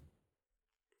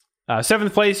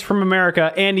 Seventh place from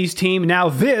America, Andy's team. Now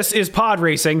this is pod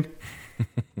racing.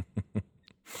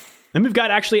 And we've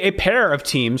got actually a pair of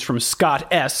teams from Scott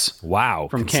S. Wow,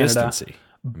 from consistency.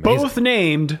 Canada. Both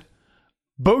named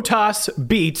Botas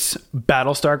Beats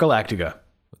Battlestar Galactica.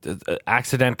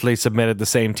 Accidentally submitted the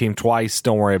same team twice.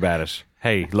 Don't worry about it.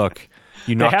 Hey, look,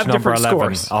 you knocked number 11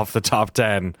 scores off the top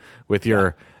 10 with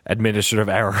your administrative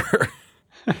error.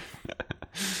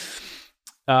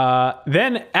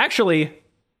 Then, actually,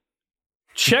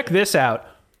 check this out.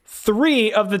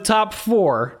 3 of the top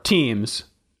 4 teams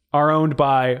are owned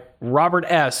by Robert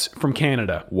S. from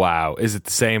Canada. Wow. Is it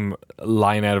the same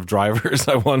line out of drivers,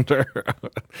 I wonder?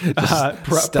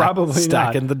 Probably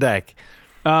stacking not. the deck.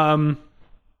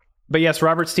 But yes,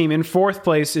 Robert's team in fourth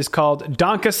place is called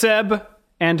Donka Seb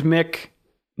and Mick,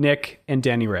 Nick, and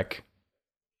Danny Rick.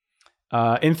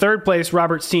 In third place,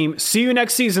 Robert's team, see you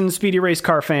next season, Speedy Race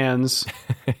Car fans.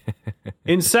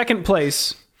 In second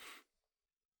place,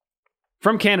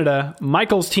 from Canada,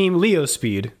 Michael's team, Leo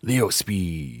Speed. Leo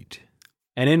Speed.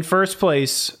 And in first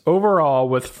place, overall,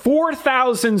 with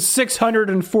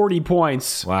 4,640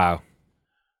 points. Wow.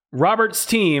 Robert's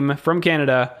team from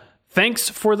Canada. Thanks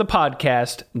for the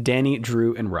podcast, Danny,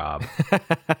 Drew, and Rob.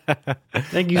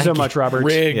 Thank you so much, Robert.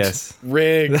 Rigged. Yes.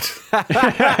 Rigged.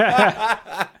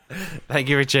 Thank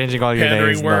you for changing all your Pandering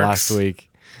names in the works. last week.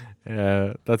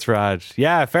 That's rad.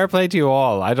 Yeah, fair play to you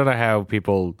all. I don't know how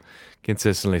people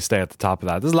consistently stay at the top of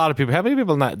that. There's a lot of people. How many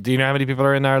people? Do you know how many people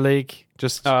are in our league?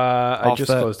 Just I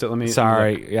just closed it. Let me.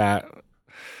 Sorry. Yeah.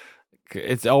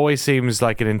 It always seems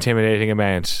like an intimidating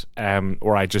amount,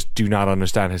 or I just do not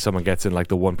understand how someone gets in like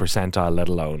the 1 percentile, let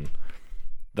alone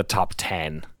the top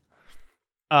 10.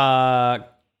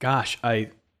 Gosh,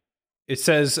 it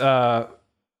says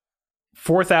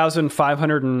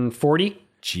 4,540.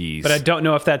 Jeez. But I don't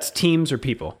know if that's teams or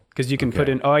people, because you can put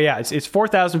in. Oh yeah, it's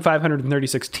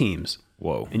 4,536 teams.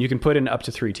 Whoa. And you can put in up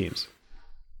to 3 teams.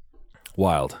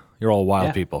 Wild. You're all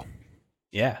wild people.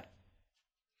 Yeah.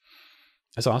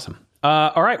 That's awesome.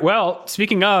 All right. Well,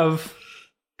 speaking of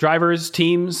drivers,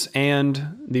 teams,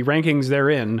 and the rankings they're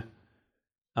in,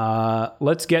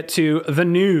 let's get to the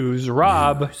news.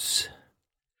 Rob,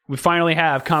 we finally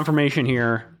have confirmation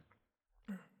here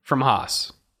from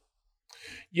Haas.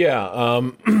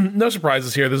 Yeah, no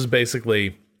surprises here. This is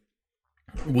basically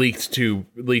leaked to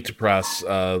press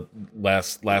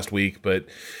last week, but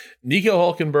Nico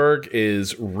Hülkenberg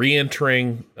is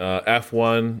re-entering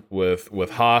F1 with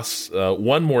Haas.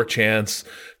 One more chance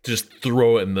to just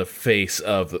throw it in the face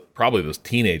of probably those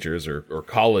teenagers or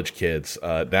college kids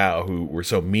now who were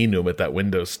so mean to him at that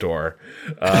Windows store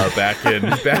back in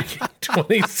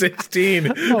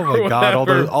 2016. Oh my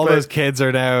God! All those kids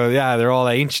are now. Yeah, they're all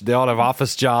ancient. They all have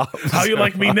office jobs. How you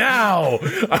like me now?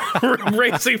 I'm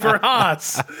racing for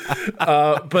Haas.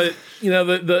 But you know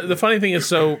the funny thing is,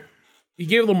 so he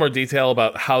gave a little more detail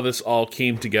about how this all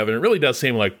came together. It really does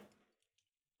seem like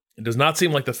it does not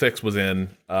seem like the fix was in.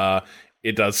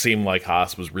 It does seem like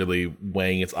Haas was really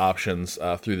weighing its options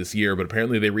through this year, but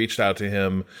apparently they reached out to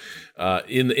him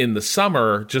in the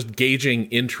summer, just gauging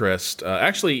interest.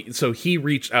 Actually, so he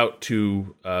reached out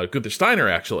to Gunther Steiner,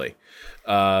 actually,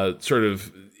 sort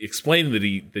of explaining that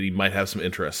he might have some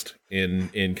interest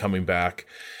in coming back.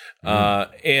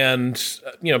 And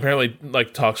you know, apparently,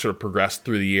 like talks sort of progressed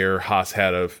through the year. Haas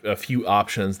had a few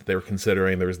options that they were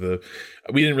considering. There was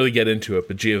we didn't really get into it,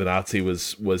 but Giovinazzi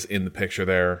was in the picture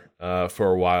there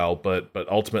for a while. But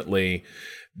ultimately,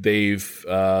 they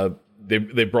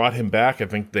brought him back. I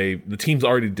think the teams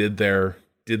already did their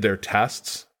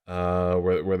tests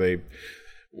where they.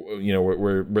 You know,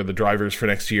 where the drivers for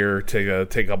next year take a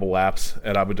couple laps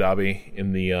at Abu Dhabi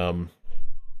in the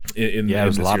in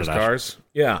this year's cars.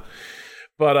 Yeah.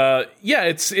 But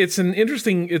it's an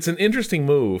interesting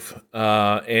move.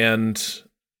 And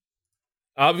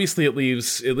obviously it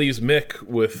leaves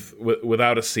Mick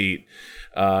without a seat.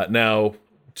 Now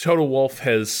Toto Wolff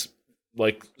has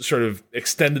like sort of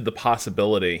extended the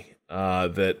possibility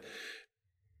that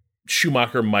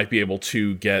Schumacher might be able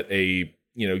to get a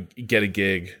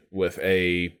gig with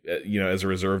a as a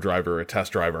reserve driver, a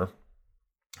test driver,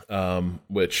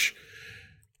 which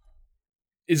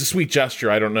is a sweet gesture.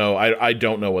 I don't know. I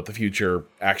don't know what the future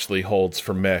actually holds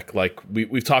for Mick. Like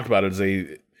we've talked about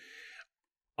it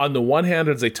on the one hand,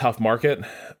 it's a tough market.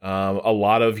 A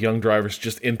lot of young drivers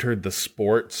just entered the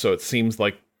sport, so it seems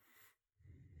like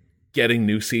getting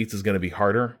new seats is going to be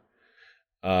harder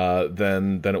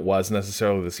than it was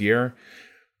necessarily this year.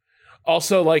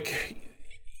 Also, like,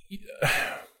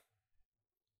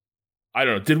 I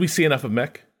don't know. Did we see enough of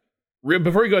Mick?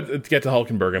 Before we get to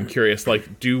Hulkenberg, I'm curious.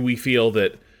 Like, do we feel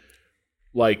that,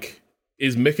 like,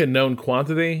 is Mick a known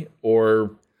quantity,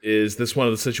 or is this one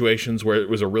of the situations where it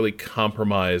was a really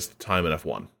compromised time in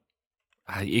F1?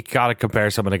 You got to compare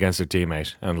someone against their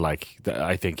teammate, and like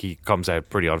I think he comes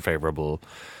out pretty unfavorable.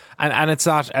 And it's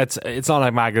not like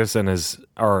Magnussen is,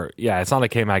 it's not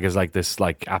like K-Mag is like this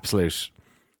like absolute,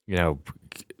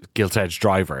 gilt-edged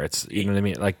driver. It's, you know what I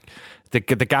mean? Like the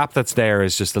gap that's there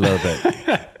is just a little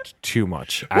bit too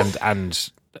much, and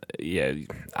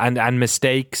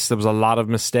mistakes. There was a lot of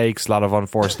mistakes, a lot of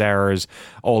unforced errors,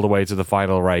 all the way to the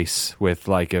final race with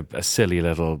like a silly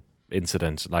little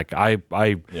incident. Like I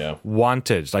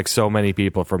wanted, like so many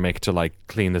people, for Mick to like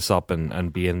clean this up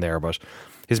and be in there, but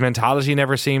his mentality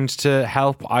never seemed to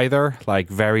help either. Like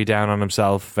very down on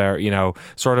himself. Very,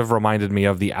 sort of reminded me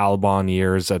of the Albon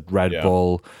years at Red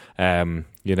Bull.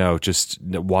 Just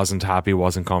wasn't happy,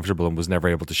 wasn't comfortable, and was never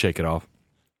able to shake it off.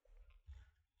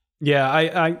 Yeah,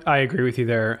 I agree with you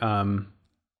there.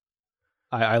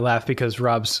 I laugh because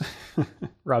Rob's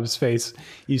face,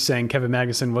 you saying Kevin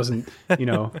Magnussen wasn't, a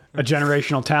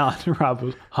generational talent. Rob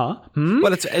was, huh?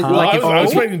 Well, it's I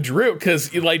was waiting Drew,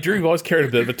 because like Drew always carried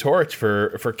a bit of a torch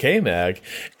for K-Mag,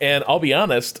 and I'll be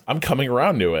honest, I'm coming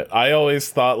around to it. I always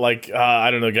thought like I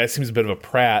don't know, the guy seems a bit of a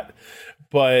prat,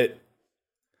 but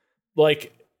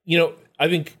like I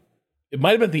think it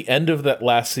might have been the end of that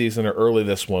last season or early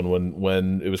this one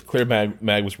when it was clear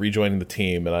Mag was rejoining the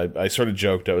team, and I sort of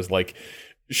joked. I was like,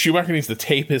 Schumacher needs to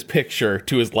tape his picture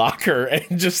to his locker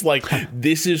and just like,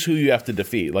 this is who you have to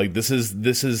defeat. Like this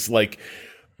is like,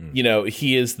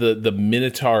 he is the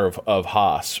Minotaur of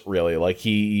Haas, really. Like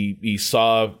he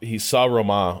saw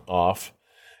Romain off,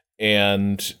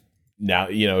 and now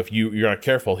if you're not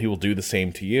careful, he will do the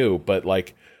same to you. But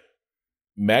like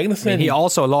Magnussen, he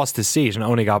also lost his seat and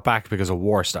only got back because a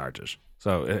war started.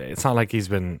 So it's not like he's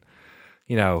been,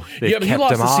 but he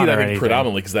lost his seat, I think,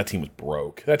 predominantly because that team was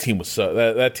broke. That team was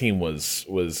that team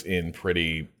was in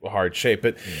pretty hard shape.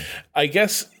 But I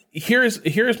guess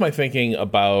here's my thinking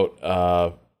about.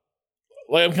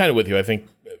 Like I'm kind of with you. I think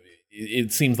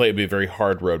it seems like it'd be a very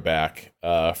hard road back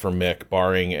for Mick,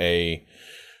 barring a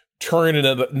turn in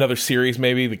another series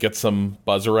maybe that gets some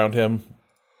buzz around him.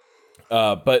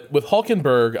 But with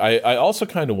Hulkenberg, I also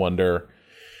kind of wonder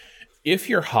if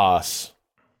you're Haas.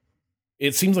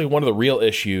 It seems like one of the real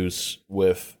issues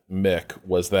with Mick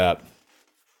was that,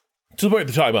 to the point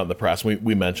they're talking about in the press,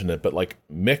 we mentioned it, but like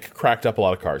Mick cracked up a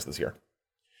lot of cars this year.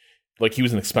 Like he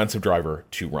was an expensive driver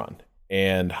to run,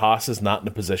 and Haas is not in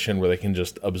a position where they can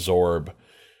just absorb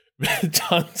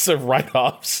tons of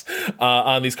write-offs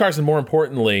on these cars, and more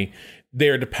importantly, they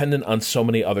are dependent on so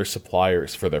many other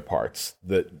suppliers for their parts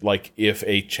that, like, if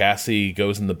a chassis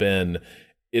goes in the bin,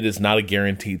 it is not a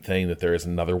guaranteed thing that there is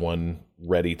another one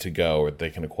ready to go or they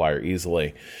can acquire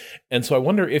easily. And so I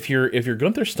wonder if you're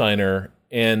Gunther Steiner,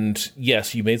 and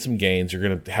yes, you made some gains, you're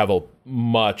going to have a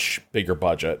much bigger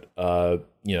budget,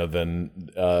 than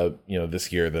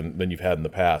this year than you've had in the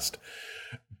past.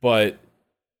 But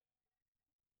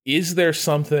is there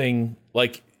something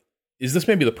like, is this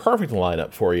maybe the perfect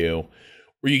lineup for you,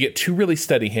 where you get two really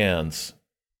steady hands?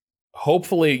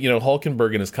 Hopefully,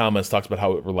 Hulkenberg in his comments talks about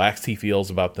how relaxed he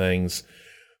feels about things.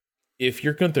 If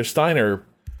you're Gunther Steiner,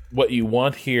 what you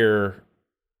want here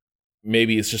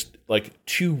maybe is just like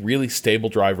two really stable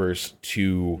drivers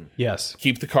to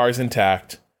keep the cars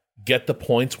intact, get the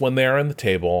points when they are on the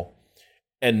table,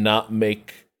 and not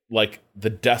make like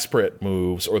the desperate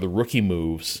moves or the rookie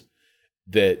moves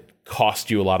that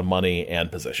cost you a lot of money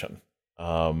and position.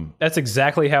 That's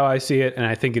exactly how I see it, and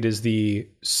I think it is the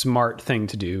smart thing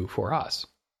to do for Haas.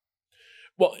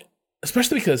 Well,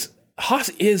 especially because Haas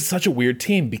is such a weird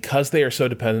team because they are so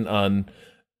dependent on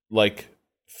like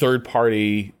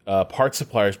third-party part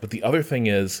suppliers. But the other thing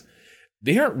is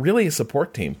they aren't really a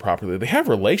support team properly. They have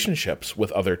relationships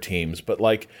with other teams, but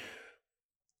like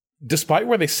despite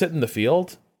where they sit in the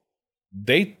field,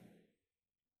 they're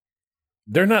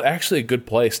not actually a good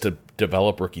place to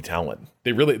develop rookie talent.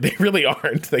 They really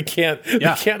aren't. They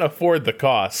can't afford the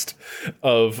cost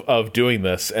of doing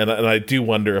this. And I do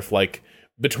wonder if, like,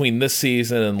 between this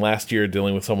season and last year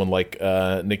dealing with someone like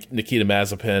Nikita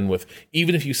Mazepin, with,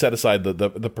 even if you set aside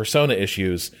the persona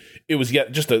issues, it was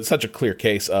yet just such a clear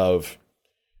case of,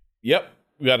 yep,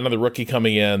 we got another rookie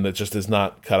coming in that just is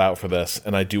not cut out for this.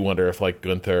 And I do wonder if, like,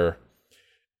 Gunther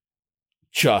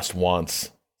just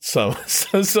wants some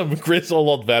grizzled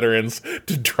old veterans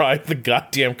to drive the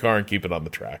goddamn car and keep it on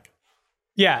the track.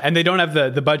 Yeah, and they don't have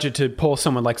the budget to pull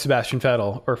someone like Sebastian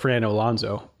Vettel or Fernando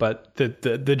Alonso, but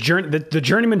the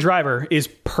journeyman driver is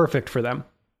perfect for them.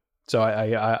 So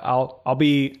I'll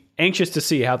be anxious to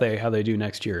see how they do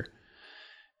next year.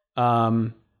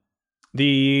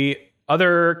 The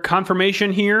other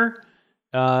confirmation here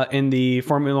in the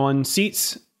Formula One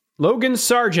seats, Logan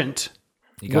Sargent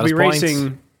will be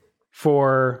racing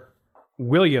for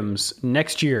Williams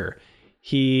next year.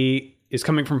 He is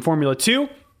coming from Formula 2.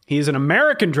 He's an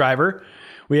American driver.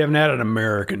 We haven't had an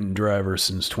American driver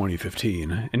since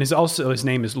 2015. And his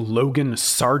name is Logan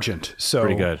Sargent. So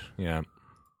pretty good. Yeah.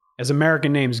 As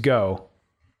American names go,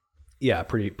 yeah,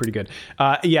 pretty good.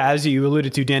 As you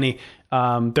alluded to, Danny,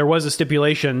 there was a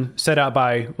stipulation set out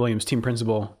by Williams team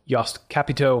principal Jost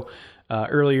Capito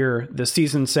earlier this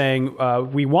season saying,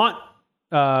 we want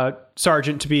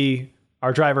Sargent to be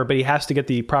our driver, but he has to get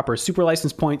the proper super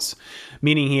license points,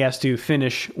 meaning he has to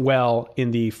finish well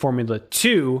in the Formula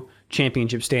 2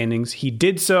 championship standings. He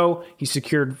did so. He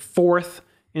secured 4th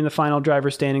in the final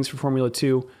driver standings for Formula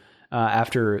 2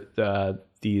 after the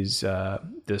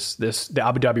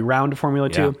Abu Dhabi round of Formula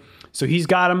 2. So he's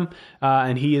got him,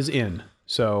 and he is in.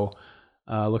 So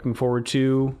looking forward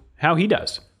to how he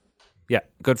does. Yeah,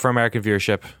 good for American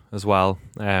viewership as well.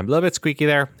 A little bit squeaky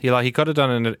there. He could have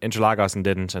done an Interlagos and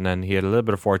didn't, and then he had a little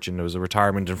bit of fortune. There was a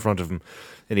retirement in front of him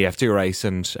in the F2 race,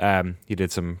 and he did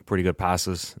some pretty good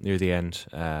passes near the end.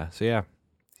 So yeah,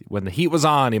 when the heat was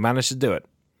on, he managed to do it.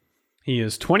 He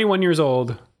is 21 years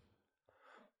old,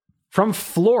 from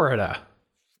Florida.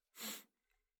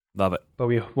 Love it. But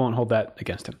we won't hold that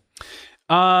against him.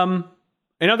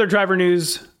 In other driver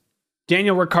news,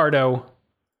 Daniel Ricciardo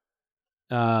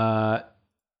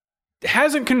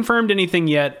hasn't confirmed anything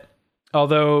yet,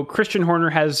 although Christian Horner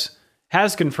has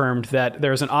confirmed that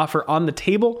there's an offer on the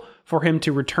table for him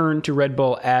to return to Red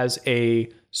Bull as a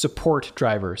support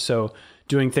driver. So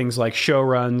doing things like show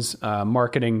runs,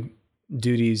 marketing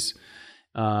duties,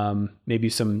 maybe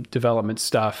some development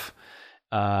stuff.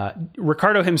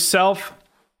 Ricciardo himself,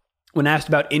 when asked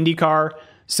about IndyCar,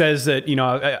 says that,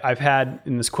 I've had,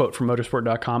 in this quote from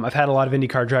motorsport.com, I've had a lot of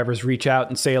IndyCar drivers reach out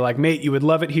and say, like, mate, you would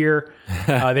love it here.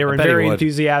 They were very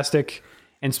enthusiastic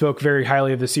and spoke very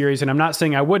highly of the series. And I'm not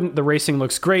saying I wouldn't. The racing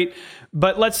looks great.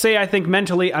 But let's say I think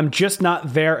mentally I'm just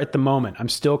not there at the moment. I'm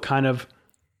still kind of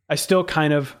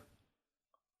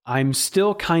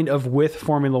with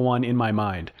Formula One in my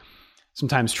mind.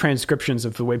 Sometimes transcriptions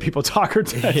of the way people talk are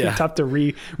tough to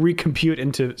recompute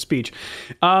into speech.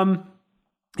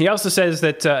 He also says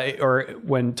that, or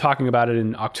when talking about it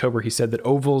in October, he said that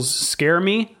ovals scare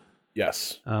me.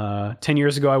 Yes. 10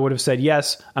 years ago, I would have said,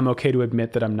 yes, I'm okay to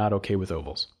admit that I'm not okay with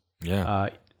ovals. Yeah.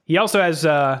 He also has,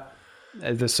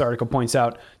 as this article points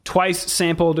out, twice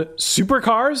sampled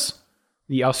supercars,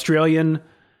 the Australian,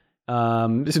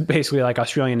 this is basically like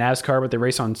Australian NASCAR, but they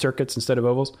race on circuits instead of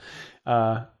ovals,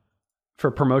 for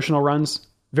promotional runs.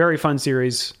 Very fun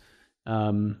series.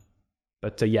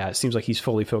 But it seems like he's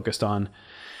fully focused on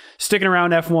sticking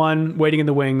around F1, waiting in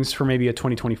the wings for maybe a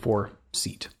 2024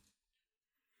 seat.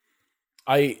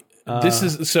 I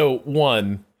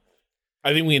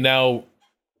think we now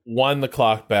won the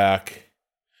clock back.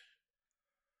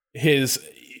 His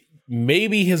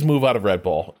move out of Red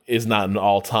Bull is not an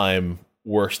all-time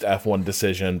worst F1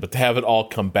 decision, but to have it all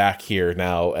come back here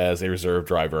now as a reserve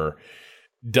driver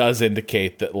does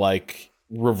indicate that, like,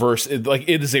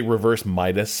 it is a reverse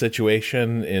Midas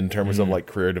situation in terms of, like,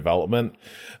 career development.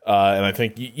 And I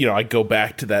think, I go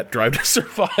back to that Drive to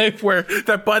Survive where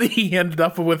that buddy he ended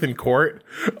up with in court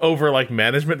over, like,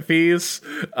 management fees,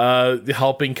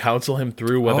 helping counsel him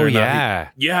through whether or not.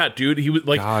 Dude. He was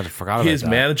like, God, I forgot his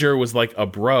about that. manager was like a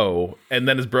bro. And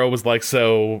then his bro was like,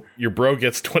 so your bro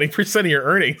gets 20% of your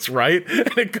earnings, right?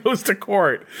 And it goes to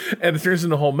court and it turns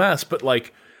into a whole mess. But,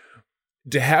 like,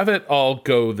 to have it all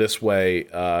go this way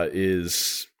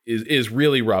is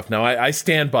really rough. Now, I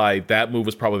stand by that move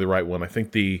was probably the right one. I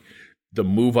think the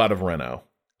move out of Renault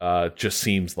just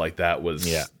seems like that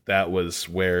was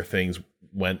where things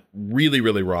went really,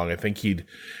 really wrong. I think if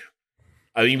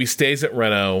he stays at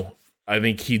Renault, I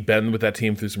think he'd been with that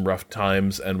team through some rough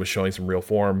times and was showing some real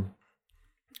form.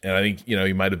 And I think,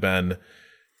 he might have been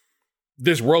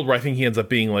this world where I think he ends up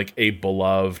being like a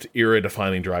beloved,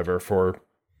 era-defining driver for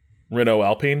Renault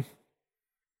Alpine.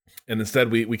 And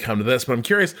instead we come to this. But I'm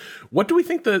curious, what do we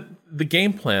think the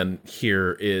game plan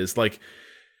here is? Like,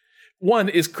 one,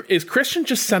 is Christian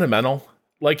just sentimental?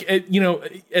 Like,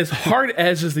 as hard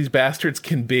as these bastards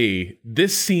can be,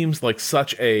 this seems like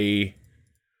such a...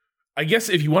 I guess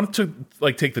if you wanted to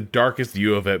like take the darkest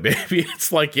view of it, maybe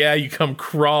it's like, yeah, you come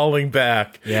crawling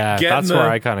back. Yeah, that's where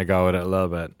I kind of go with it a little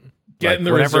bit. Getting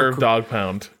the reserve dog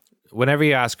pound.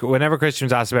 Whenever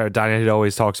Christian's asked about it, Daniel, he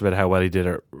always talks about how well he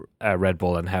did at Red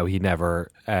Bull and how he never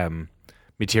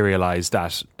materialized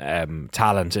that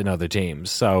talent in other teams.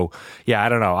 So yeah, I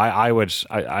don't know.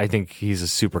 I think he's a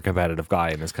super competitive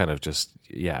guy and is kind of just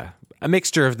a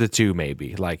mixture of the two,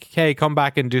 maybe. Like, hey, come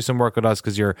back and do some work with us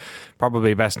because you're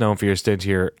probably best known for your stint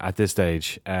here at this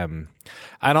stage. And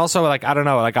also, like, I don't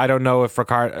know. Like, I don't know if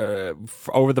Ricardo,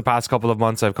 over the past couple of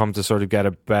months, I've come to sort of get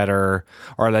a better,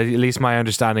 or at least my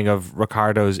understanding of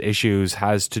Ricardo's issues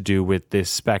has to do with this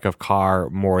spec of car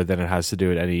more than it has to do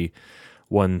with any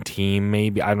one team,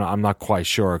 maybe. I'm not quite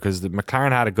sure, because the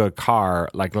McLaren had a good car.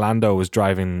 Like, Lando was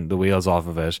driving the wheels off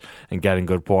of it and getting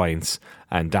good points,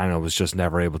 and Daniel was just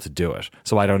never able to do it.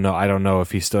 So I don't know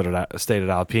if he stayed at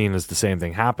Alpine as the same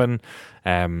thing happened.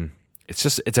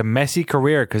 It's a messy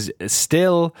career, because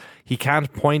still he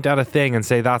can't point at a thing and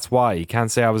say that's why. He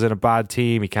can't say I was in a bad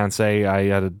team. He can't say I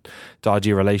had a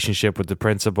dodgy relationship with the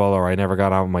principal, or I never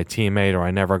got on with my teammate, or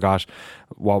I never got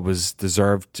what was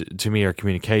deserved to me, or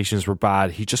communications were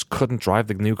bad. He just couldn't drive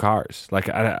the new cars, like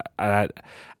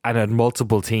at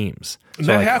multiple teams. So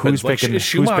that like, happens. who's picking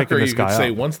this guy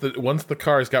say up? once the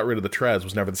cars got rid of the treads,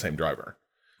 was never the same driver.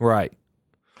 Right.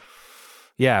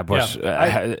 Yeah, but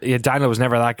Daniel was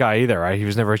never that guy either, right? He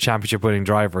was never a championship-winning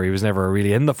driver. He was never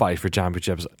really in the fight for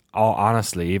championships,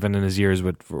 honestly, even in his years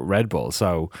with Red Bull.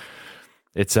 So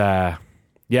it's, I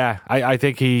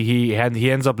think he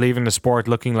ends up leaving the sport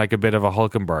looking like a bit of a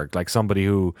Hulkenberg, like somebody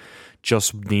who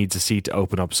just needs a seat to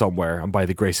open up somewhere, and by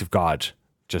the grace of God,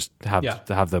 just to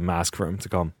have the mask for him to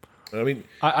come. I mean,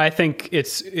 I think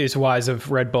it's wise of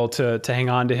Red Bull to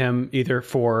hang on to him, either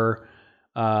for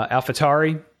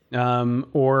AlphaTauri,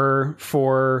 or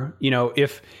for,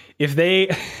 if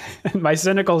they, my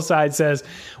cynical side says,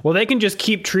 well, they can just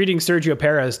keep treating Sergio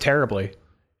Perez terribly,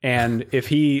 and if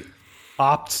he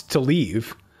opts to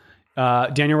leave,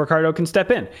 Daniel Ricciardo can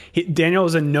step in. Daniel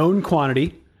is a known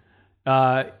quantity.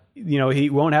 He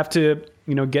won't have to,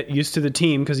 get used to the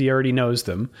team because he already knows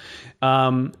them.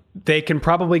 They can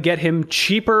probably get him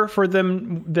cheaper for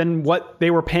them than what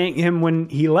they were paying him when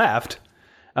he left,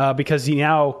 because he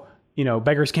now,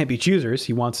 beggars can't be choosers.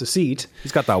 He wants a seat.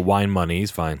 He's got that wine money. He's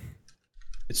fine.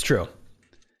 It's true.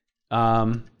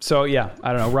 So yeah,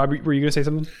 I don't know. Rob, were you going to say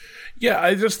something? Yeah,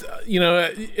 I just,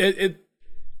 it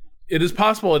is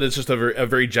possible it is just a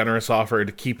very generous offer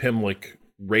to keep him like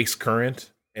race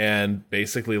current and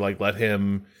basically like let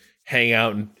him hang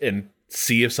out and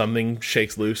see if something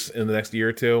shakes loose in the next year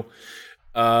or two.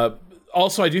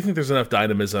 Also, I do think there's enough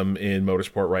dynamism in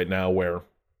motorsport right now where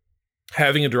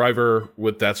having a driver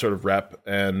with that sort of rep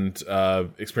and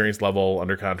experience level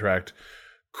under contract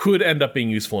could end up being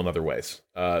useful in other ways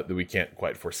that we can't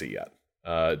quite foresee yet.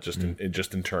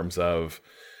 In terms of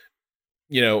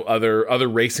other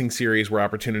racing series where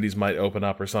opportunities might open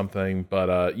up or something.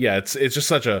 But it's just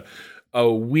such a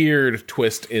weird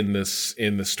twist in this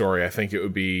story. I think it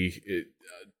would be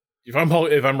if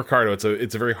I'm Ricardo,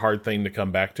 it's a very hard thing to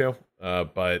come back to.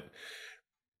 But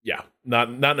yeah, not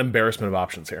an embarrassment of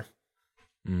options here.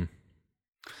 Well,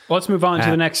 let's move on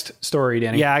to the next story,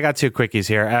 Danny. Yeah, I got two quickies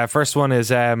here. First one is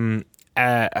a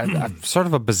sort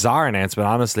of a bizarre announcement,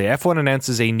 honestly. F1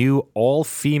 announces a new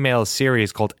all-female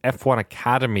series called F1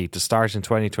 Academy to start in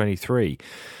 2023.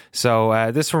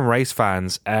 So this from race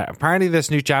fans. Apparently this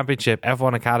new championship,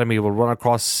 F1 Academy, will run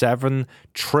across 7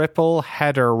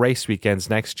 triple-header race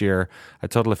weekends next year. A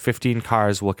total of 15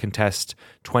 cars will contest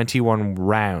 21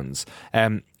 rounds.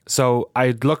 So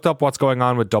I looked up what's going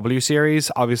on with W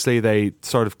Series. Obviously, they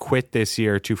sort of quit this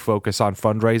year to focus on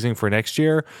fundraising for next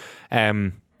year.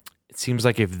 It seems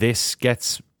like if this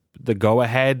gets the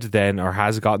go-ahead, then, or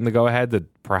has gotten the go-ahead,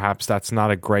 that perhaps that's not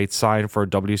a great sign for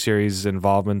W Series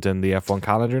involvement in the F1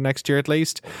 calendar next year, at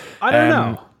least. I don't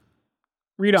know.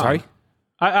 Read on. Sorry?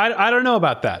 I don't know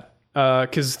about that.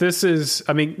 Because this is,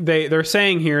 they're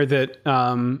saying here that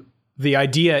the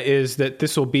idea is that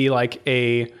this will be like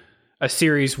a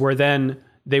series where then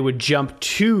they would jump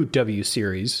to W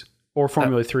Series or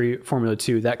Formula 3, Formula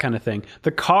 2, that kind of thing.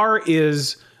 The car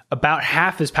is about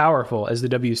half as powerful as the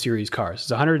W Series cars.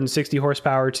 It's 160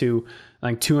 horsepower to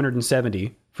like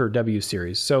 270 for W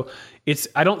Series. So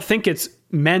I don't think it's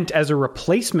meant as a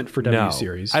replacement for W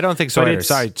Series. I don't think so either.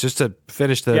 Sorry, just to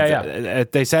finish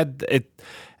they said it,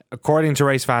 according to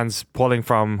race fans pulling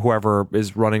from whoever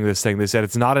is running this thing, they said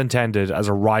it's not intended as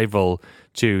a rival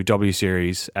to W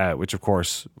Series, which of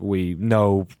course we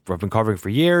know we've been covering for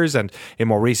years, and in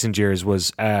more recent years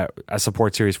was a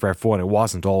support series for F1. It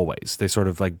wasn't always. They sort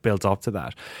of like built up to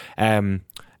that.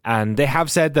 And they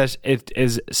have said that it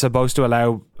is supposed to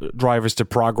allow drivers to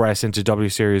progress into W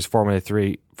Series, Formula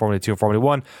 3, Formula 2 and Formula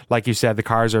 1. Like you said, the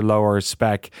cars are lower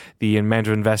spec. The amount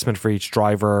of investment for each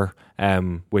driver,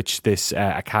 which this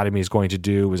academy is going to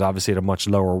do, is obviously at a much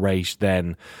lower rate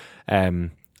than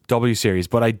W Series.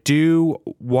 But I do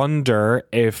wonder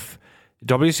if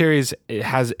W Series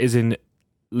is in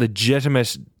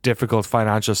legitimate difficult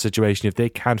financial situation if they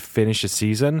can't finish a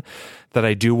season, that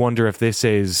I do wonder if this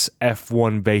is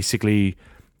F1 basically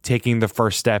taking the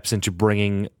first steps into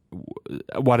bringing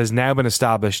what has now been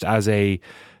established as a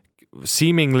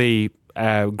seemingly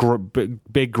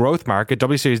big growth market.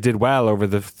 W Series did well over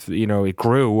it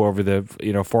grew over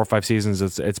the 4 or 5 seasons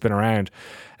it's been around,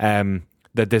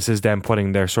 that this is them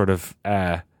putting their sort of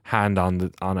hand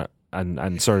on it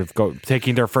and sort of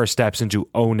taking their first steps into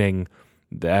owning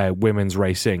women's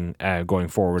racing going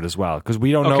forward as well, because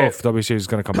we don't know if W Series is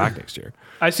going to come back next year.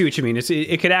 I see what you mean.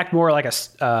 It could act more like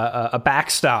a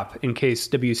backstop in case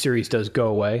W Series does go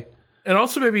away, and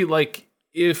also maybe like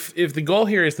if the goal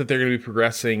here is that they're going to be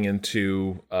progressing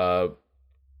into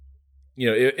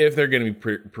if they're going to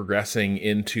be progressing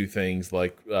into things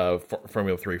like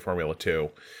Formula 3, Formula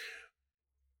 2.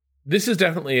 This is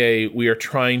definitely we are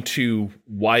trying to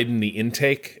widen the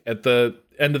intake at the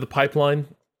end of the pipeline.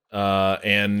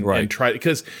 And try,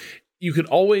 because you could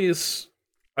always,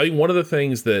 I think one of the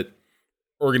things that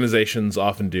organizations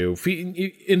often do,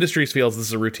 industries feels this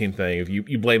is a routine thing. If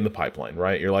you blame the pipeline,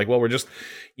 right? You're like, well, we're just,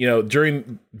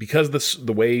 because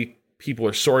the way people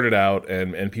are sorted out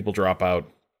and people drop out,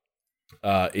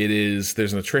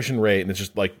 there's an attrition rate, and it's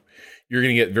just like, you're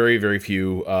going to get very, very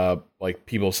few, like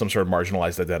people, some sort of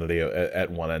marginalized identity at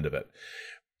one end of it.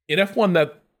 In F1,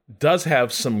 that does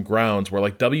have some grounds where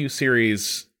like W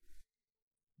Series,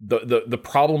 the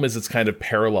problem is it's kind of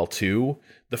parallel to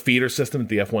the feeder system that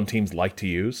the F1 teams like to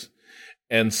use.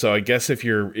 And so I guess if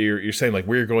you're saying like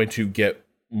we're going to get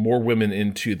more women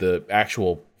into the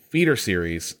actual feeder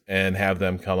series and have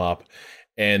them come up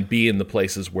and be in the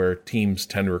places where teams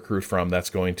tend to recruit from, that's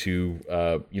going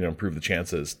to improve the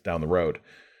chances down the road.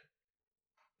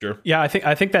 Sure. Yeah, I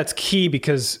think that's key,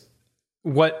 because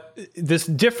what this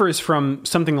differs from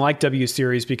something like W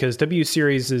Series, because W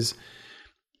Series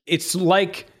it's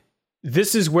like,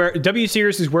 this is where W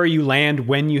Series is where you land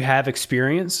when you have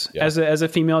experience as a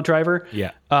female driver.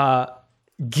 Yeah.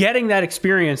 Getting that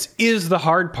experience is the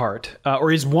hard part,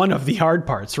 or is one of the hard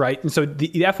parts, right? And so the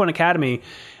F1 Academy,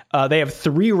 they have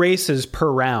 3 races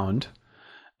per round,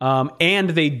 and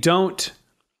they don't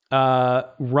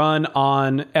run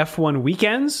on F1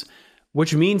 weekends,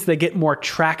 which means they get more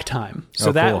track time.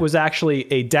 So that was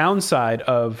actually a downside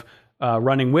of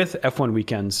running with F1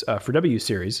 weekends for W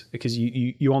Series, because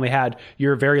you only had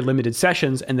your very limited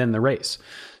sessions and then the race.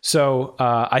 So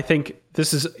I think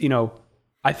this is,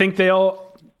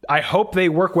 I hope they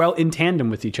work well in tandem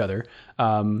with each other.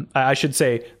 I should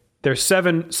say there's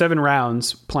seven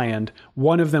rounds planned.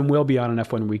 One of them will be on an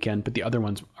F1 weekend, but the other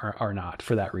ones are not,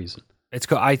 for that reason. It's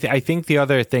cool. I think the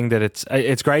other thing that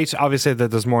it's great, obviously,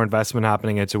 that there's more investment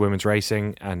happening into women's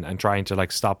racing and trying to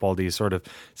like stop all these sort of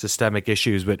systemic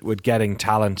issues with getting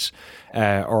talent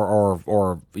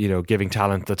or giving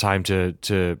talent the time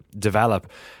to develop.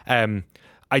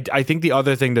 I think the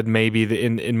other thing that maybe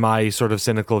in my sort of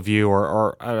cynical view,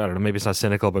 or I don't know, maybe it's not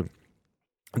cynical, but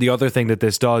the other thing that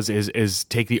this does is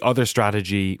take the other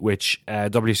strategy which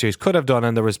W Series could have done,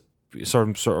 and there was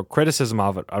sort of criticism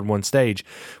of it at one stage,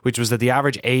 which was that the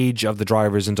average age of the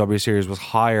drivers in W Series was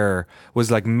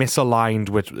like misaligned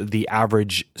with the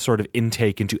average sort of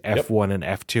intake into F1 and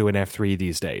F2 and F3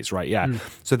 these days, right? Yeah.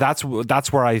 So that's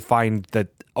where I find that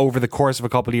over the course of a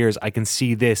couple of years, I can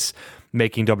see this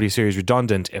making W Series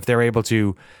redundant if they're able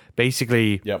to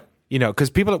basically... because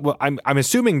people, I'm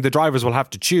assuming the drivers will have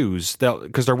to choose,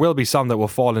 because there will be some that will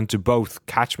fall into both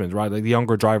catchments, right? Like the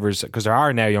younger drivers, because there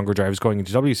are now younger drivers going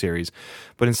into W Series,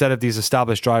 but instead of these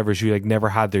established drivers who like never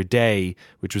had their day,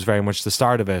 which was very much the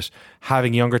start of it,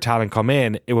 having younger talent come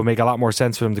in, it would make a lot more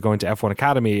sense for them to go into F1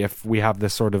 Academy if we have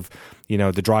this sort of,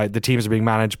 the teams are being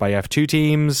managed by F2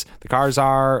 teams, the cars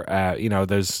are, I know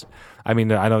there's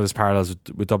parallels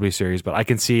with W Series, but I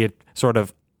can see it sort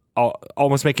of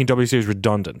almost making W Series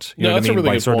redundant. You know that's what I mean? a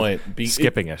really By good point.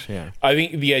 Skipping it. Yeah, I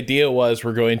think the idea was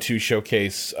we're going to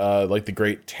showcase like the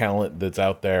great talent that's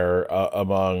out there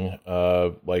among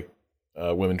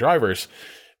women drivers,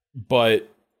 but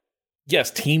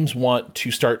yes, teams want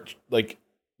to start like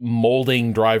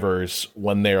molding drivers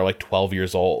when they're like 12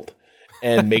 years old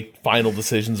and make final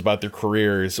decisions about their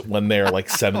careers when they're like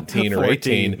 17 or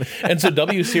 18. And so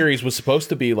W Series was supposed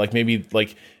to be like maybe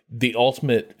like the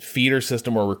ultimate feeder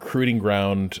system or recruiting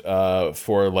ground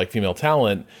for like female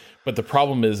talent. But the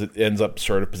problem is it ends up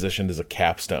sort of positioned as a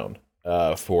capstone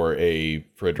for a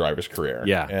driver's career.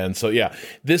 Yeah. And so, yeah,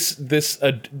 this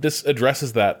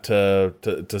addresses that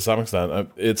to some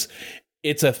extent.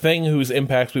 It's a thing whose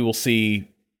impacts we will see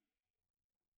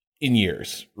in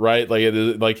years, right? Like it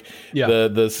is like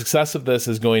the success of this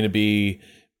is going to be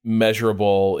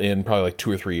measurable in probably like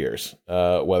 2 or 3 years.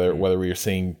 Whether we are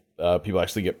seeing people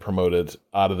actually get promoted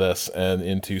out of this and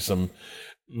into some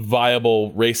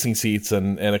viable racing seats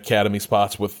and academy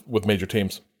spots with major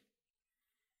teams.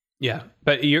 Yeah,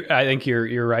 but I think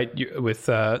you're right with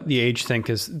the age thing,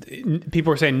 because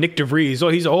people are saying Nick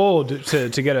DeVries, he's old to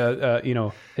get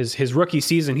his rookie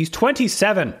season. He's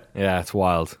 27. Yeah, it's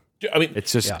wild. I mean,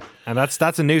 it's just, and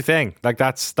that's a new thing. Like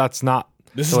that's not.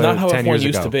 This is not how F1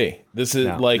 used ago. to be. This is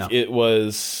it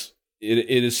was.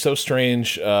 It is so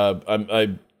strange.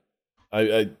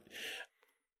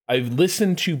 I've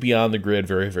listened to Beyond the Grid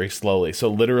very, very slowly. So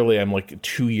literally, I'm like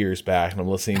 2 years back, and I'm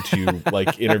listening to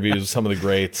like interviews with some of the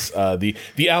greats. The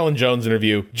Alan Jones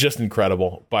interview, just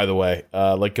incredible. By the way,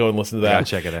 like go and listen to that. Yeah,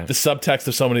 check it out. The subtext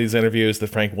of some of these interviews, that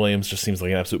Frank Williams just seems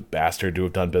like an absolute bastard to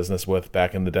have done business with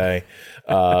back in the day.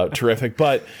 Terrific,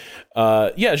 but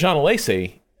Jean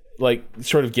Alesi like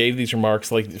sort of gave these remarks.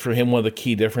 Like for him, one of the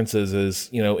key differences is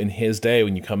in his day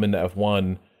when you come into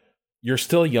F1. You're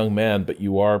still a young man, but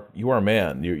you are a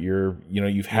man.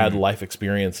 You've had life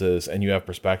experiences and you have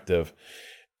perspective.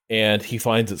 And he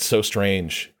finds it so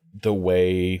strange the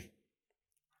way,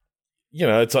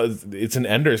 it's an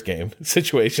Ender's Game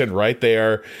situation, right? They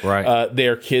are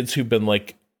kids who've been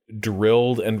like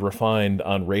drilled and refined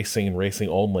on racing and racing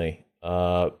only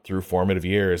through formative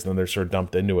years. And then they're sort of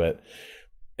dumped into it,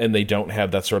 and they don't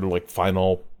have that sort of like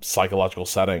final psychological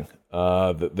setting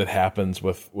that happens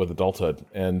with adulthood.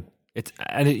 And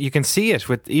you can see it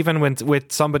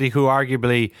with somebody who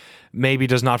arguably maybe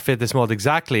does not fit this mold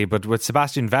exactly, but with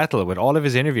Sebastian Vettel, with all of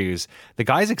his interviews, the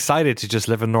guy's excited to just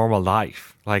live a normal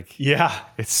life. Like, yeah,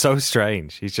 it's so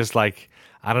strange. He's just like,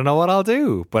 I don't know what I'll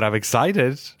do, but I'm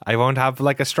excited. I won't have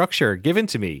like a structure given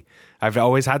to me. I've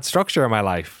always had structure in my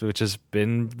life, which has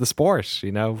been the sport,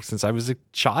 since I was a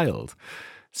child.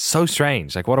 So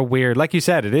strange. Like, what a weird, like you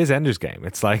said, it is Ender's Game.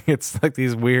 It's like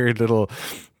these weird little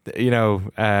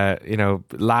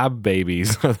lab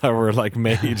babies that were like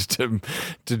made to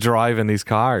drive in these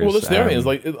cars. Well, that's the other thing is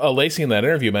like Lacey in that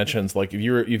interview mentions like if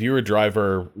you were a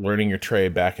driver learning your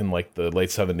trade back in like the late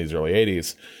 70s, early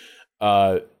 80s,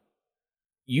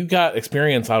 you got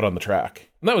experience out on the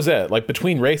track, and that was it. Like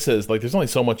between races, like there's only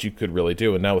so much you could really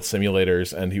do, and now with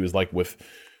simulators, and he was like with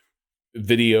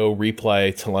video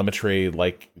replay telemetry,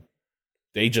 like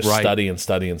they just study and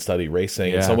study and study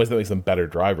racing. In some ways that makes them better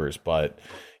drivers, but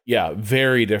yeah,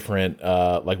 very different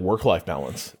like work-life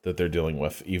balance that they're dealing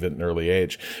with even at an early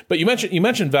age. But you mentioned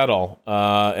Vettel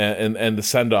and the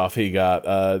send-off he got.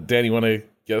 Dan, you want to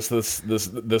guess this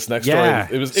next story?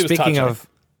 It was speaking touching. Of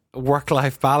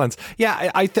work-life balance.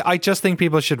 Yeah, I just think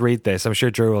people should read this. I'm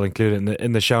sure Drew will include it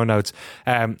in the show notes.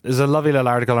 There's a lovely little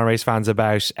article on Race Fans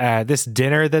about this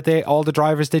dinner that all the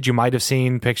drivers did. You might have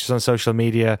seen pictures on social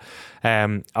media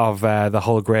of the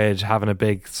whole grid having a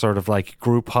big sort of like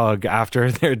group hug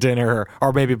after their dinner,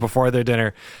 or maybe before their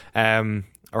dinner.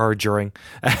 Or during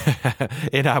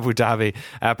in Abu Dhabi.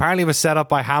 Apparently it was set up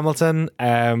by Hamilton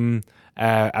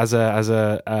as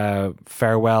a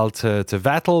farewell to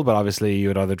Vettel, but obviously you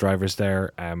had other drivers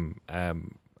there,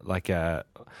 like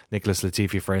Nicholas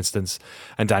Latifi, for instance,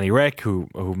 and Danny Rick, who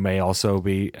may also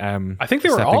be. I think they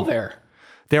were all there.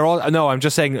 They're all. No, I'm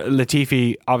just saying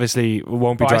Latifi obviously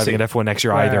won't be driving at F1 next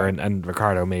year either, and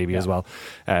Ricardo maybe as well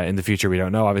in the future. We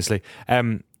don't know, obviously.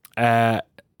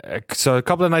 So a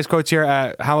couple of nice quotes here.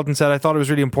 Hamilton said, I thought it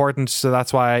was really important, so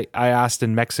that's why I asked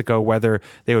in Mexico whether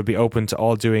they would be open to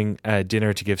all doing a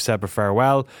dinner to give Seb a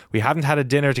farewell. We haven't had a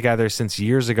dinner together since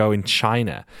years ago in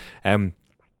China. And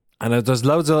there's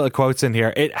loads of quotes in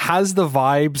here. It has the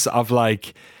vibes of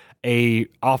like a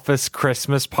office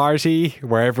Christmas party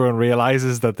where everyone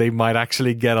realizes that they might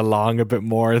actually get along a bit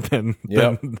more than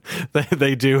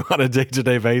they do on a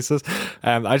day-to-day basis.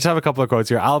 I just have a couple of quotes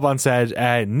here. Albon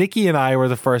said, Nicky and I were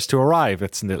the first to arrive.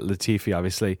 It's Latifi,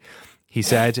 obviously. He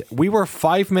said, we were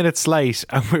 5 minutes late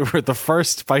and we were the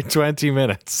first by 20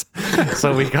 minutes.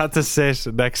 So we got to sit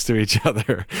next to each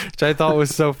other, which I thought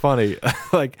was so funny.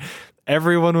 Like,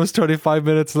 everyone was 25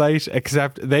 minutes late,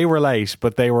 except they were late,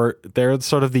 but they're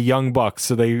sort of the young bucks,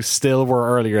 so they still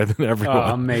were earlier than everyone.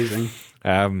 Oh, amazing.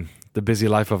 The busy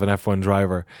life of an F1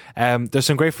 driver. There's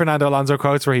some great Fernando Alonso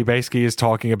quotes where he basically is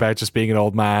talking about just being an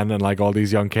old man and like all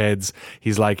these young kids.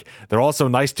 He's like, they're all so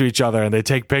nice to each other and they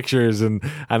take pictures and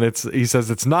he says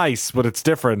it's nice, but it's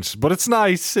different. But it's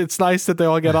nice. It's nice that we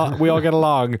all get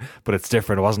along, but it's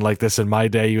different. It wasn't like this in my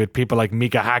day. You had people like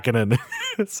Mika Hakkinen.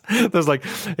 It's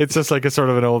just like a sort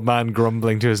of an old man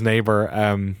grumbling to his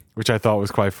neighbor, which I thought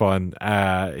was quite fun.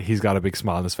 He's got a big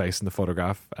smile on his face in the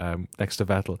photograph next to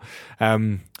Vettel.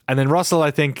 And then Russell,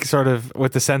 I think, sort of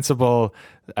with the sensible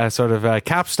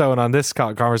capstone on this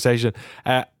conversation,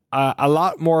 a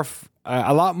lot more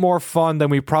fun than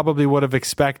we probably would have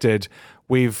expected.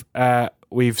 We've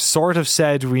sort of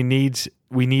said we need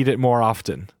it more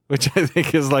often, which I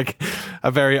think is like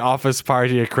a very office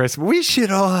party at Christmas. We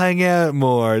should all hang out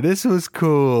more. This was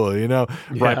cool,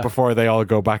 right before they all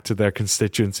go back to their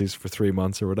constituencies for 3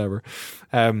 months or whatever.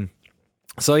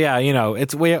 So yeah,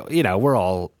 we're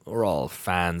all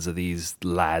fans of these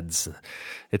lads.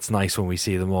 It's nice when we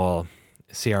see them all,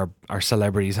 see our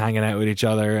celebrities hanging out with each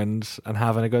other and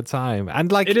having a good time. And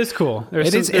like, it is cool.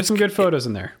 There's some good photos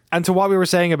in there. And to what we were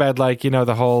saying about like,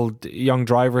 the whole young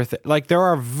driver thing, like there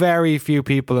are very few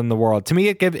people in the world. To me,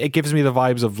 it gives me the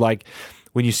vibes of like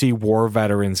when you see war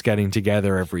veterans getting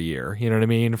together every year, you know what I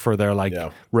mean? For their like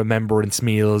remembrance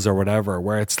meals or whatever,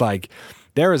 where it's like,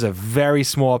 there is a very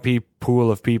small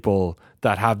pool of people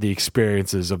that have the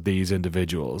experiences of these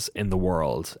individuals in the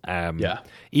world.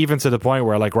 Even to the point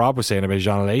where, like Rob was saying about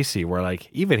Jean Alesi, where like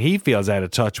even he feels out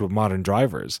of touch with modern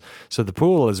drivers. So the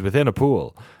pool is within a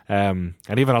pool. And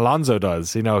even Alonso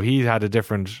does. He had a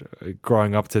different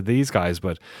growing up to these guys.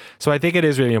 But so I think it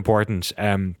is really important.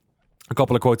 A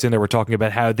couple of quotes in there were talking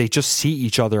about how they just see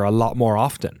each other a lot more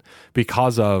often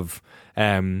because of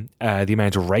the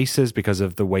amount of races, because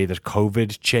of the way that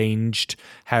COVID changed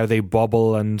how they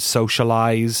bubble and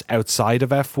socialize outside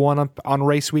of F1 on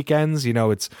race weekends.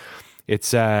 It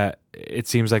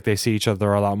seems like they see each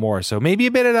other a lot more. So maybe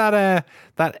a bit of that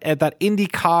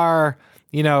IndyCar,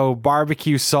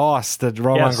 barbecue sauce that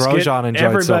Romain Grosjean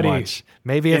enjoyed so much.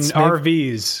 Maybe it's in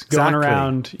RVs going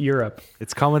around Europe.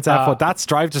 It's coming to F1. That's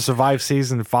Drive to Survive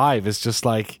season 5 is just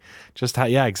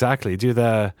exactly.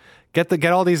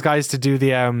 Get all these guys to do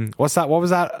the what was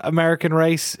that American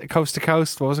race coast to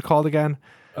coast? What was it called again?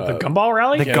 The Gumball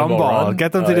Rally? The Gumball. Run?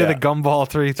 Get them to do the Gumball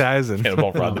 3000.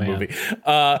 Cannonball Run, the movie.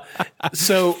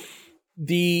 So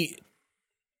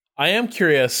I am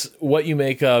curious what you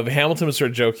make of Hamilton was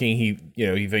sort of joking.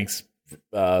 He thinks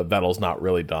Vettel's not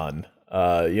really done.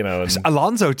 And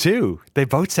Alonso too. They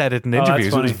both said it in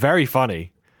interviews. It was very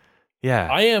funny. Yeah.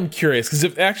 I am curious because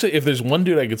if there's one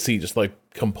dude I could see just like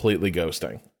completely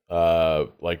ghosting,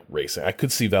 like racing, I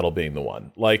could see Vettel being the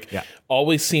one.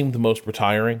 Always seemed the most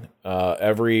retiring.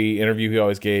 Every interview he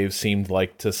always gave seemed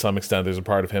like to some extent there's a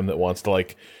part of him that wants to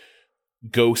like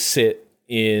go sit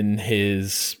in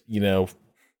his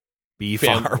bee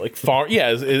farm,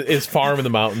 his farm in the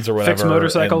mountains or whatever, fix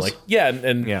motorcycles,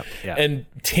 and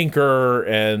tinker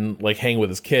and like hang with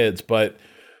his kids. But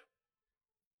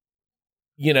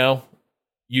you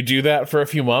do that for a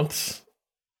few months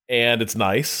and it's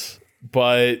nice,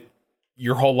 but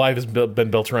your whole life has been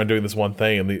built around doing this one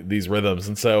thing and these rhythms.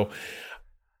 And so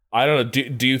I don't know.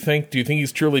 Do you think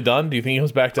he's truly done? Do you think he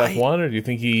comes back to F1 or do you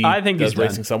think I think does he's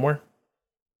racing done. Somewhere?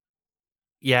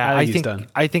 Yeah, I think he's done.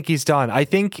 I think he's done. I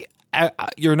think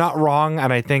you're not wrong.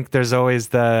 And I think there's always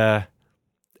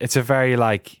it's a very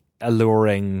like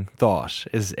alluring thought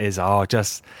is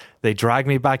just they drag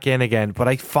me back in again. But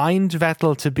I find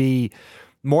Vettel to be,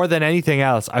 more than anything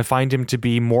else, I find him to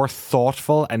be more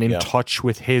thoughtful and in touch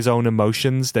with his own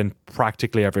emotions than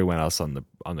practically everyone else on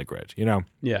the grid.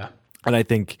 Yeah. And I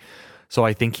think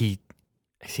he'd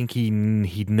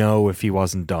know if he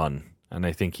wasn't done, and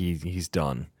I think he's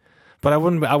done. But I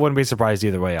wouldn't be surprised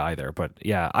either way either. But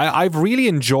yeah, I've really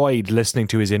enjoyed listening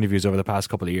to his interviews over the past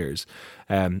couple of years,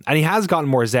 and he has gotten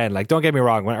more zen. Like, don't get me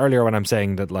wrong. When I'm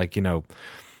saying that, like, the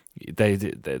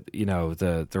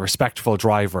respectful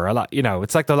driver, a lot,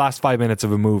 it's like the last 5 minutes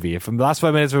of a movie. If the last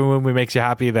 5 minutes of a movie makes you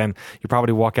happy, then you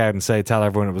probably walk out and tell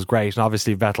everyone it was great. And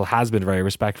obviously Vettel has been very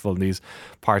respectful in these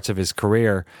parts of his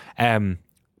career.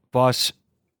 But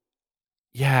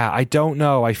yeah, I don't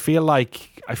know. I feel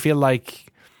like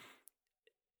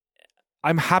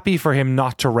I'm happy for him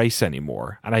not to race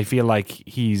anymore. And I feel like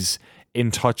he's in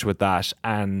touch with that.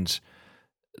 And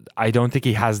I don't think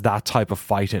he has that type of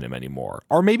fight in him anymore.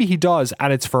 Or maybe he does,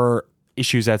 and it's for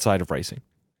issues outside of racing.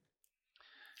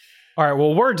 All right,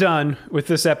 well, we're done with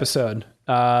this episode.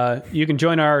 You can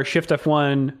join our Shift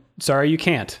F1. Sorry, you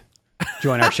can't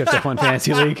join our Shift F1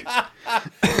 Fantasy League.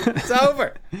 It's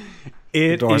over.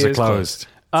 The doors are closed.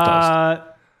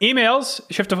 Emails,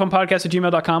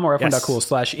 shiftf1podcast@gmail.com or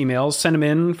f1.cool/emails. Send them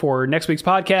in for next week's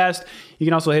podcast. You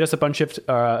can also hit us up on at Shift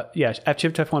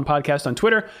F1 Podcast on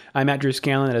Twitter. I'm at Drew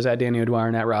Scanlon. That is at Danny O'Dwyer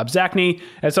and at Rob Zachney.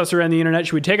 That's us around the internet.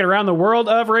 Should we take it around the world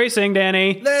of racing,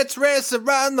 Danny? Let's race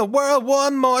around the world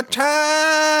one more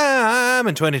time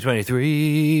in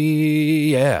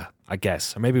 2023. Yeah, I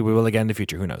guess. Or maybe we will again in the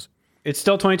future. Who knows? It's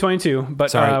still 2022,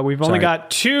 but we've only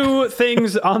got 2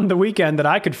 things on the weekend that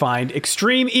I could find.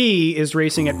 Extreme E is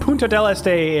racing at Punta del Este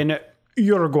in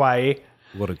Uruguay.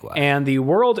 And the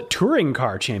World Touring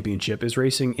Car Championship is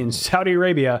racing in Saudi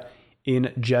Arabia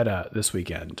in Jeddah this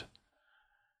weekend.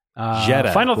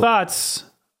 Jeddah. Final thoughts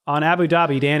on Abu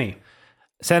Dhabi, Danny?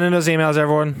 Send in those emails,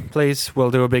 everyone, please.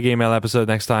 We'll do a big email episode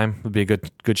next time. Would be a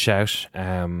good shout.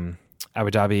 Abu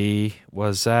Dhabi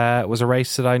was a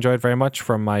race that I enjoyed very much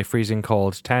from my freezing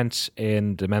cold tent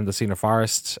in the Mendocino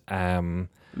Forest.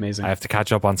 Amazing. I have to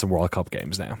catch up on some World Cup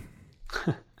games now.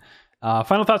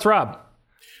 Final thoughts, Rob?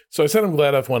 So I said I'm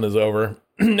glad F1 is over.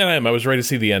 And I am. I was ready to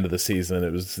see the end of the season.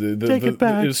 It was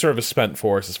it was sort of a spent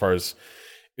force as far as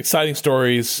exciting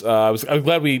stories. I was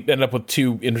glad we ended up with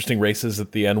 2 interesting races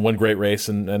at the end. One great race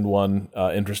and one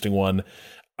interesting one.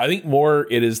 I think more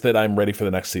it is that I'm ready for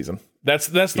the next season. That's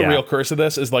the real curse of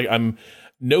this, is like I'm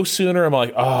no sooner I'm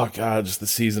like, oh God, just the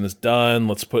season is done.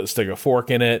 Let's stick a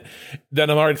fork in it. Then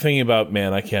I'm already thinking about,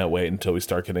 man, I can't wait until we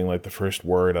start getting like the first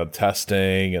word on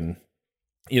testing and,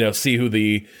 see who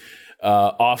the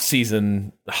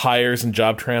off-season hires and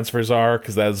job transfers are,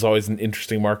 because that is always an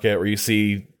interesting market where you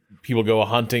see people go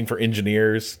hunting for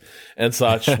engineers and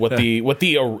such. What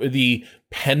the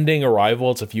pending arrival,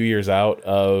 it's a few years out,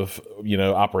 of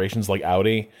operations like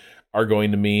Audi are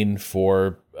going to mean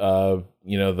for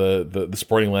the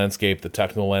sporting landscape, the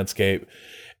technical landscape.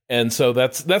 And so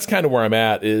that's kind of where I'm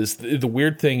at. Is the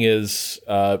weird thing is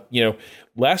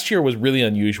last year was really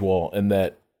unusual in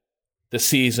that the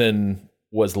season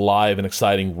was live and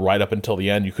exciting right up until the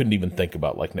end. You couldn't even think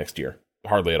about like next year,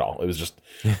 hardly at all. It was just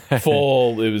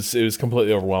full. It was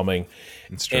completely overwhelming.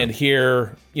 And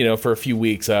here, for a few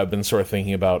weeks, I've been sort of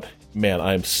thinking about, man,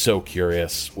 I'm so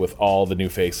curious with all the new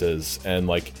faces and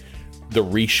like the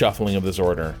reshuffling of this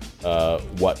order,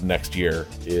 what next year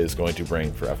is going to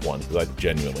bring for F1, because I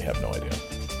genuinely have no idea.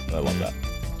 And I love that.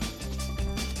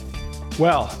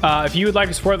 Well, if you would like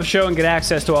to support the show and get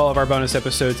access to all of our bonus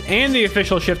episodes and the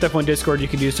official Shift F1 Discord, you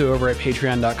can do so over at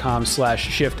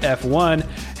patreon.com/shiftf1.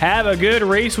 Have a good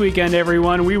race weekend,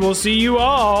 everyone. We will see you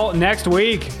all next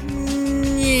week.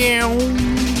 Yeah.